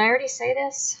remember, did I already say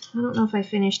this? I don't know if I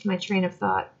finished my train of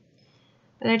thought.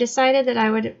 But I decided that I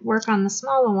would work on the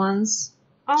smaller ones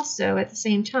also at the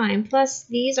same time. Plus,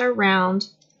 these are round.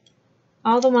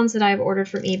 All the ones that I've ordered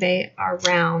from eBay are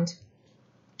round.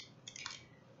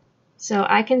 So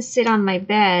I can sit on my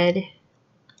bed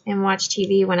and watch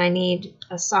TV when I need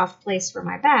a soft place for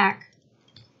my back.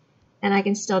 And I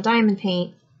can still diamond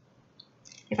paint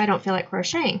if I don't feel like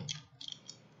crocheting.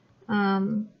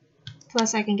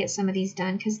 Plus, I can get some of these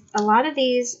done, because a lot of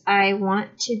these I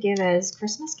want to give as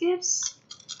Christmas gifts.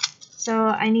 So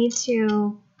I need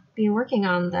to be working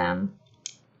on them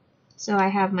so I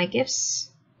have my gifts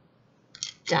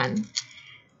done.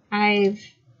 I've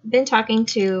been talking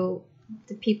to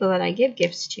the people that I give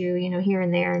gifts to, you know, here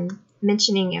and there, and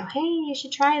mentioning, you know, hey, you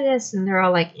should try this. And they're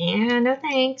all like, yeah, no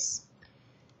thanks.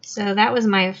 So that was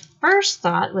my first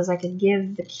thought, was I could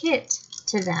give the kit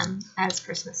to them as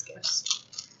Christmas gifts.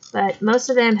 But most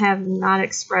of them have not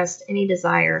expressed any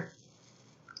desire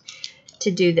to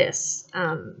do this.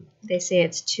 They say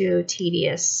it's too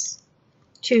tedious,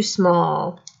 too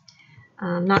small,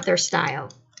 not their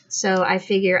style. So I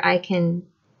figure I can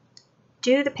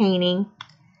do the painting,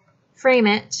 frame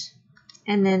it,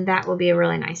 and then that will be a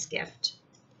really nice gift.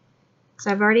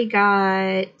 So I've already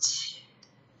got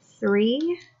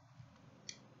three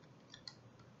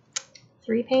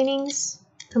paintings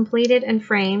completed and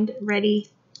framed, ready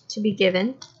to be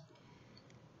given.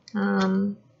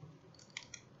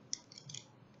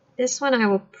 This one I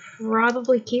will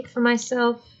probably keep for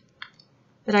myself,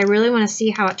 but I really want to see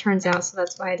how it turns out, so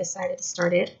that's why I decided to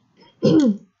start it.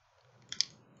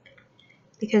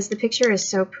 Because the picture is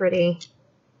so pretty.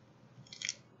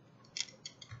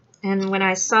 And when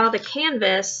I saw the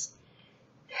canvas,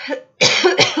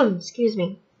 excuse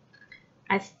me,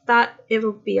 I thought it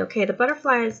would be okay. The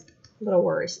butterfly is a little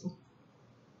worrisome.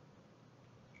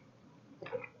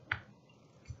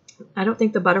 I don't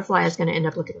think the butterfly is going to end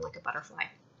up looking like a butterfly.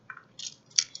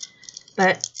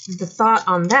 But the thought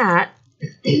on that,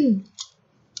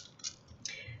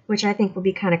 which I think will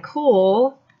be kind of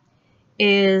cool,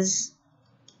 is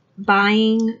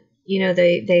buying, you know,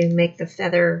 they make the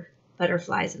feather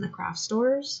butterflies in the craft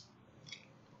stores.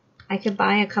 I could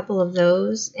buy a couple of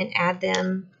those and add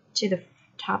them to the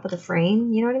top of the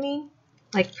frame, you know what I mean?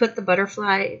 Like put the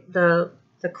butterfly, the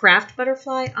craft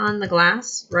butterfly on the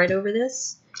glass right over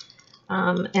this.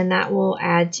 And that will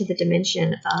add to the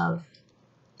dimension of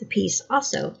the piece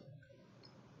also.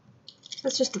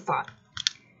 That's just a thought.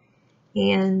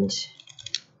 And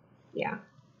yeah.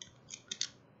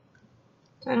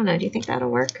 So I don't know, do you think that'll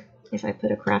work if I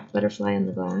put a craft butterfly on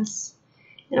the glass?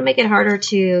 It'll make it harder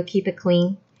to keep it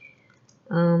clean.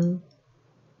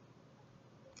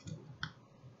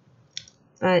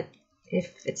 But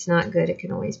if it's not good, it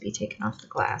can always be taken off the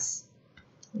glass,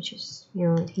 which is, you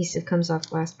know, adhesive comes off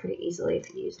glass pretty easily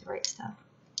if you use the right stuff.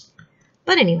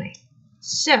 But anyway,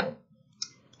 so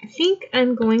I think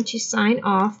I'm going to sign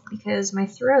off because my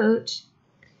throat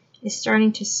is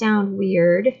starting to sound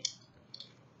weird.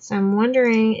 So I'm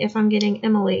wondering if I'm getting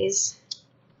Emily's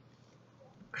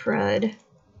crud.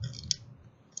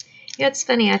 Yeah, it's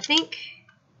funny. I think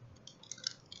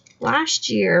last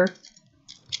year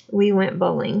we went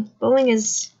bowling. Bowling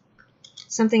is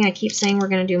something I keep saying we're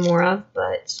going to do more of,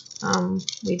 but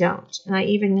we don't. And I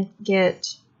even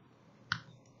get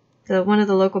one of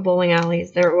the local bowling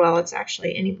alleys there. Well, it's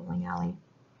actually any bowling alley,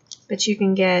 but you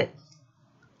can get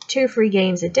 2 free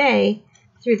games a day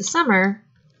through the summer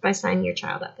by signing your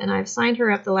child up. And I've signed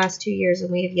her up the last 2 years,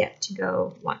 and we have yet to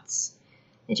go once.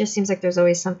 It just seems like there's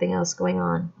always something else going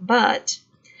on. But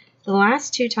the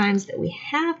last 2 times that we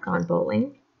have gone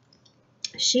bowling,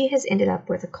 she has ended up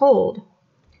with a cold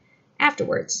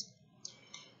afterwards.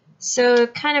 So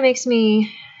it kind of makes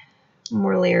me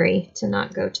more leery to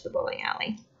not go to the bowling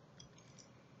alley.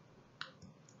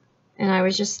 And I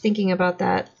was just thinking about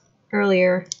that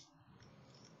earlier,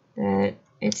 that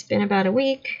it's been about a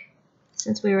week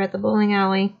since we were at the bowling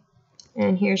alley,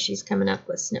 and here she's coming up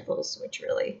with sniffles, which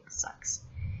really sucks.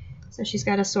 So she's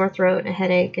got a sore throat and a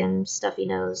headache and stuffy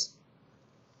nose.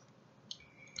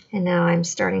 And now I'm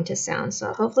starting to sound.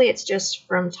 So hopefully it's just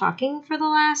from talking for the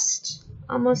last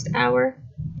almost hour.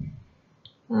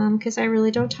 Because I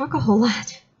really don't talk a whole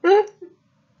lot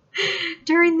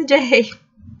during the day.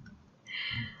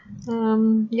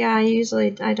 Yeah,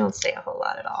 I don't say a whole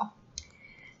lot at all.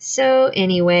 So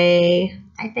anyway,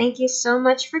 I thank you so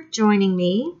much for joining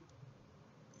me.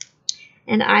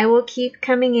 And I will keep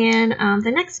coming in.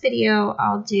 The next video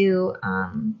I'll do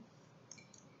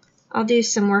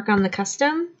some work on the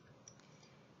custom.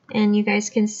 And you guys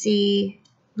can see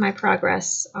my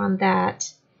progress on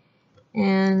that.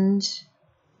 And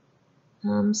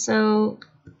so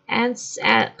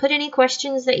put any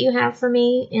questions that you have for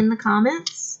me in the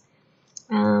comments.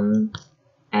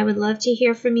 I would love to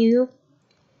hear from you.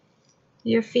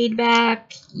 Your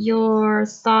feedback, your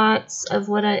thoughts of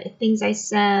things I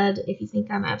said. If you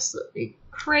think I'm absolutely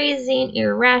crazy and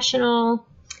irrational.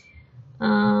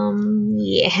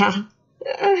 Yeah.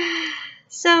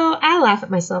 So I laugh at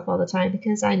myself all the time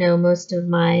because I know most of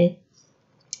my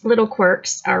little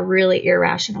quirks are really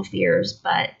irrational fears,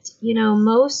 but you know,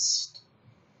 most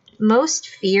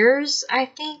fears I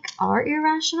think are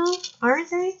irrational, aren't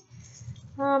they?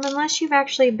 Unless you've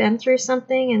actually been through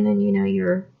something and then you know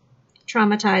you're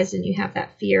traumatized and you have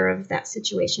that fear of that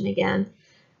situation again.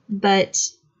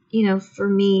 But you know, for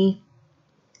me,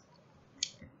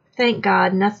 thank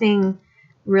God nothing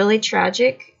really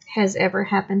tragic has ever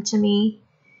happened to me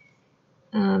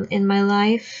in my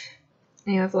life.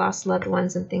 You know, I've lost loved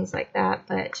ones and things like that,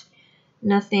 but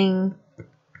nothing,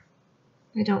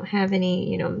 I don't have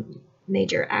any, you know,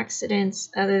 major accidents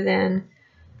other than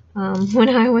when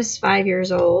I was 5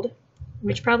 years old,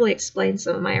 which probably explains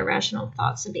some of my irrational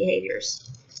thoughts and behaviors,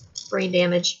 brain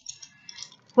damage.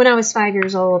 When I was 5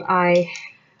 years old,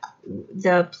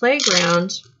 the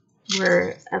playground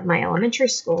of my elementary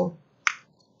school,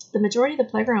 the majority of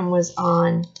the playground was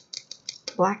on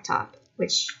blacktop,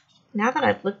 which now that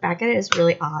I've looked back at it is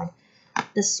really odd.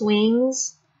 The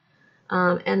swings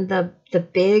and the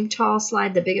big tall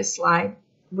slide, the biggest slide,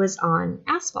 was on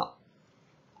asphalt.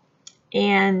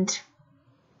 And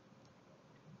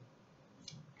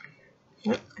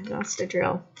I lost the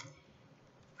drill.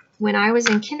 When I was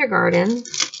in kindergarten,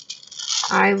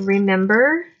 I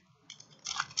remember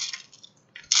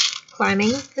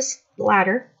climbing this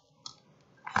ladder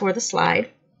for the slide.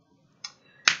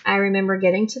 I remember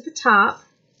getting to the top,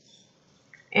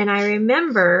 and I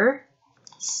remember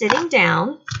sitting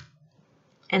down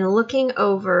and looking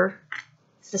over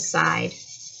the side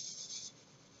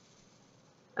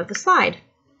of the slide.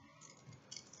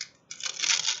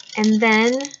 And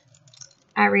then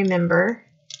I remember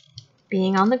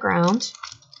being on the ground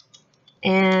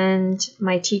and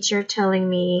my teacher telling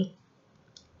me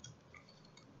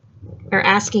or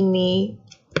asking me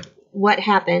what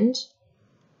happened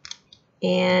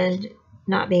and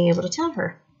not being able to tell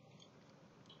her.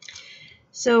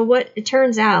 So what it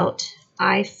turns out,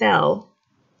 I fell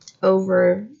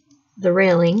over the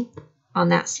railing on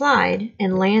that slide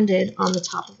and landed on the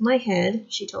top of my head,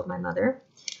 she told my mother,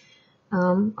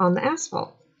 on the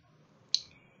asphalt.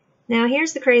 Now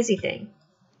here's the crazy thing.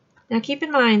 Now keep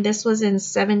in mind this was in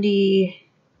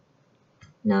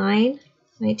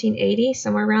 1980,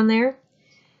 somewhere around there.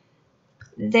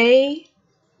 They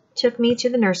took me to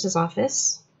the nurse's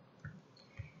office.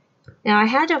 Now I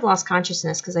had to have lost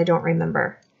consciousness because I don't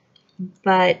remember.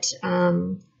 But,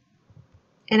 and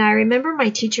I remember my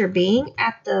teacher being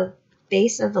at the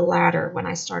base of the ladder when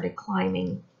I started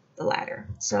climbing the ladder.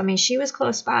 So, I mean, she was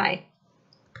close by,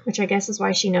 which I guess is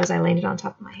why she knows I landed on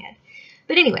top of my head.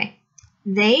 But anyway,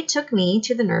 they took me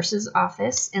to the nurse's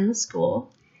office in the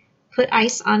school, put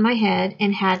ice on my head,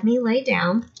 and had me lay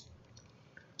down.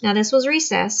 Now, this was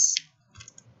recess,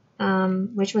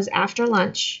 which was after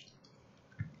lunch.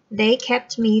 They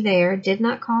kept me there, did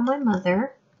not call my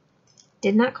mother,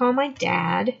 did not call my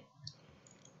dad,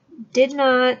 did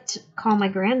not call my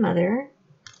grandmother,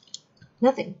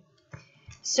 nothing.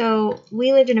 So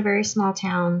we lived in a very small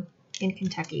town in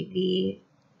Kentucky.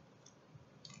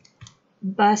 The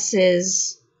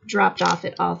buses dropped off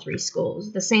at all three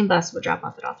schools. The same bus would drop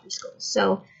off at all three schools.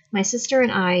 So my sister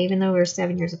and I, even though we were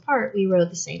 7 years apart, we rode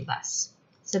the same bus.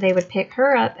 So they would pick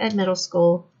her up at middle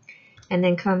school and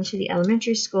then come to the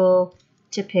elementary school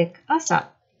to pick us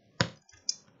up.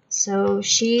 So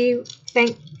she,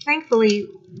 thankfully,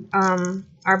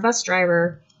 our bus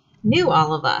driver knew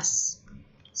all of us.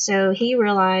 So he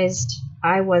realized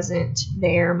I wasn't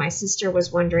there. My sister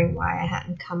was wondering why I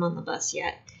hadn't come on the bus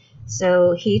yet.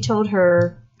 So he told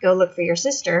her, go look for your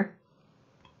sister.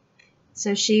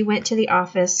 So she went to the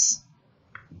office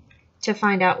to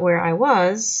find out where I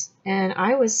was, and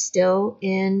I was still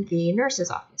in the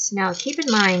nurse's office. Now, keep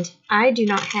in mind, I do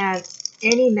not have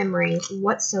any memory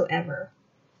whatsoever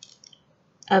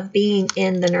of being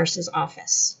in the nurse's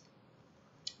office.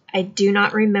 I do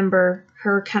not remember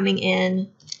her coming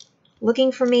in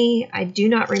looking for me. I do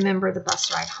not remember the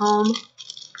bus ride home.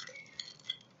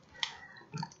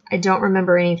 I don't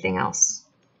remember anything else.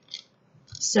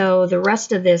 So the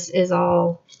rest of this is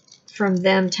all from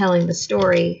them telling the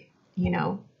story, you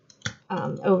know,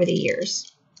 over the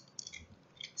years.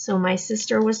 So my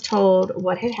sister was told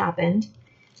what had happened.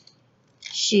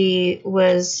 She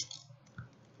was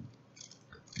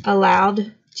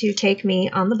allowed to take me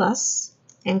on the bus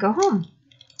and go home.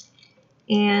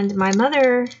 And my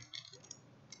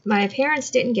parents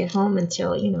didn't get home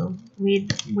until, you know, we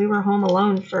were home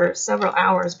alone for several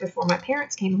hours before my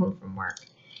parents came home from work.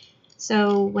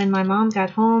 So when my mom got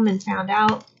home and found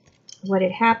out what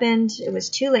had happened, it was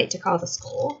too late to call the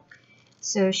school.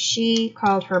 So she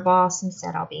called her boss and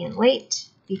said, I'll be in late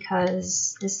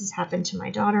because this has happened to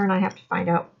my daughter and I have to find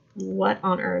out what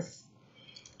on earth.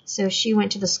 So she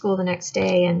went to the school the next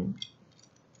day and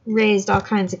raised all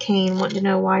kinds of cane, wanting to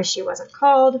know why she wasn't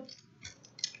called.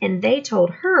 And they told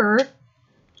her,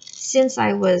 since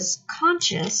I was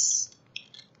conscious,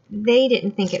 they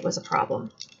didn't think it was a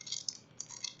problem.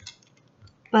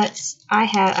 But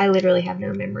I literally have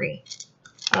no memory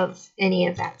of any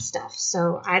of that stuff.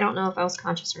 So I don't know if I was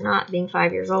conscious or not, being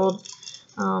 5 years old.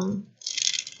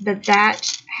 But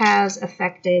that has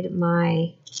affected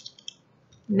my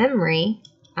memory,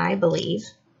 I believe.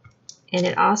 And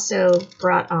it also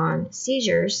brought on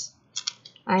seizures.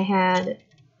 I had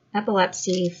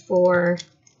epilepsy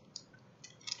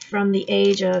from the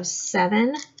age of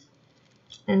 7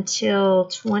 until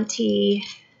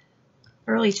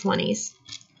early 20s.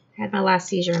 I had my last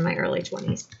seizure in my early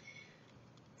 20s.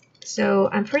 So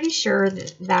I'm pretty sure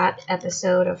that that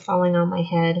episode of falling on my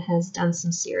head has done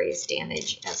some serious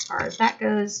damage as far as that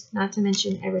goes. Not to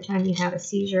mention every time you have a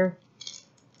seizure,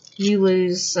 you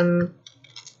lose some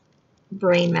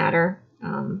brain matter.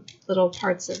 Little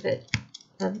parts of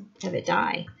it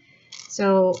die.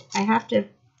 So I have to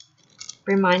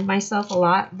remind myself a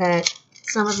lot that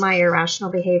some of my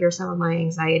irrational behavior, some of my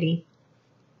anxiety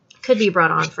could be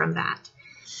brought on from that.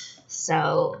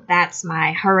 So that's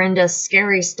my horrendous,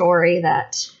 scary story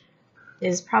that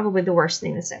is probably the worst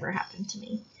thing that's ever happened to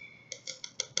me.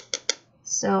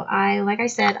 So like I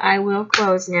said, I will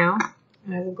close now.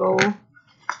 I will go.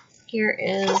 Here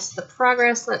is the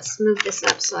progress. Let's move this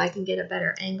up so I can get a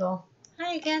better angle.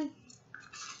 Hi again.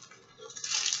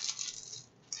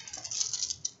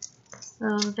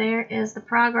 So there is the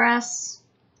progress.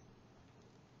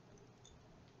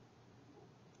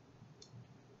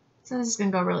 So this is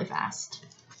going to go really fast.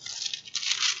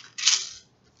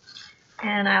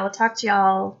 And I will talk to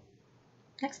y'all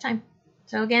next time.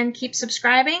 So again, keep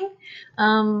subscribing.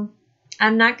 I'm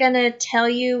not going to tell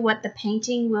you what the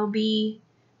painting will be,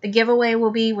 the giveaway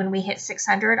will be when we hit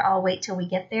 600. I'll wait till we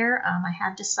get there. I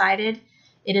have decided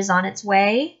it is on its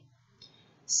way.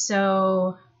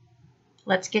 So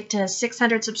let's get to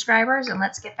 600 subscribers and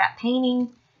let's get that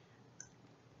painting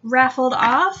raffled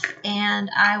off, and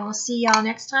I will see y'all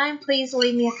next time. Please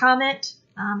leave me a comment.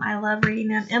 I love reading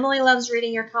them. Emily loves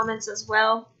reading your comments as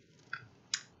well.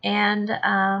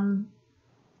 And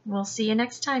we'll see you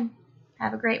next time.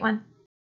 Have a great one.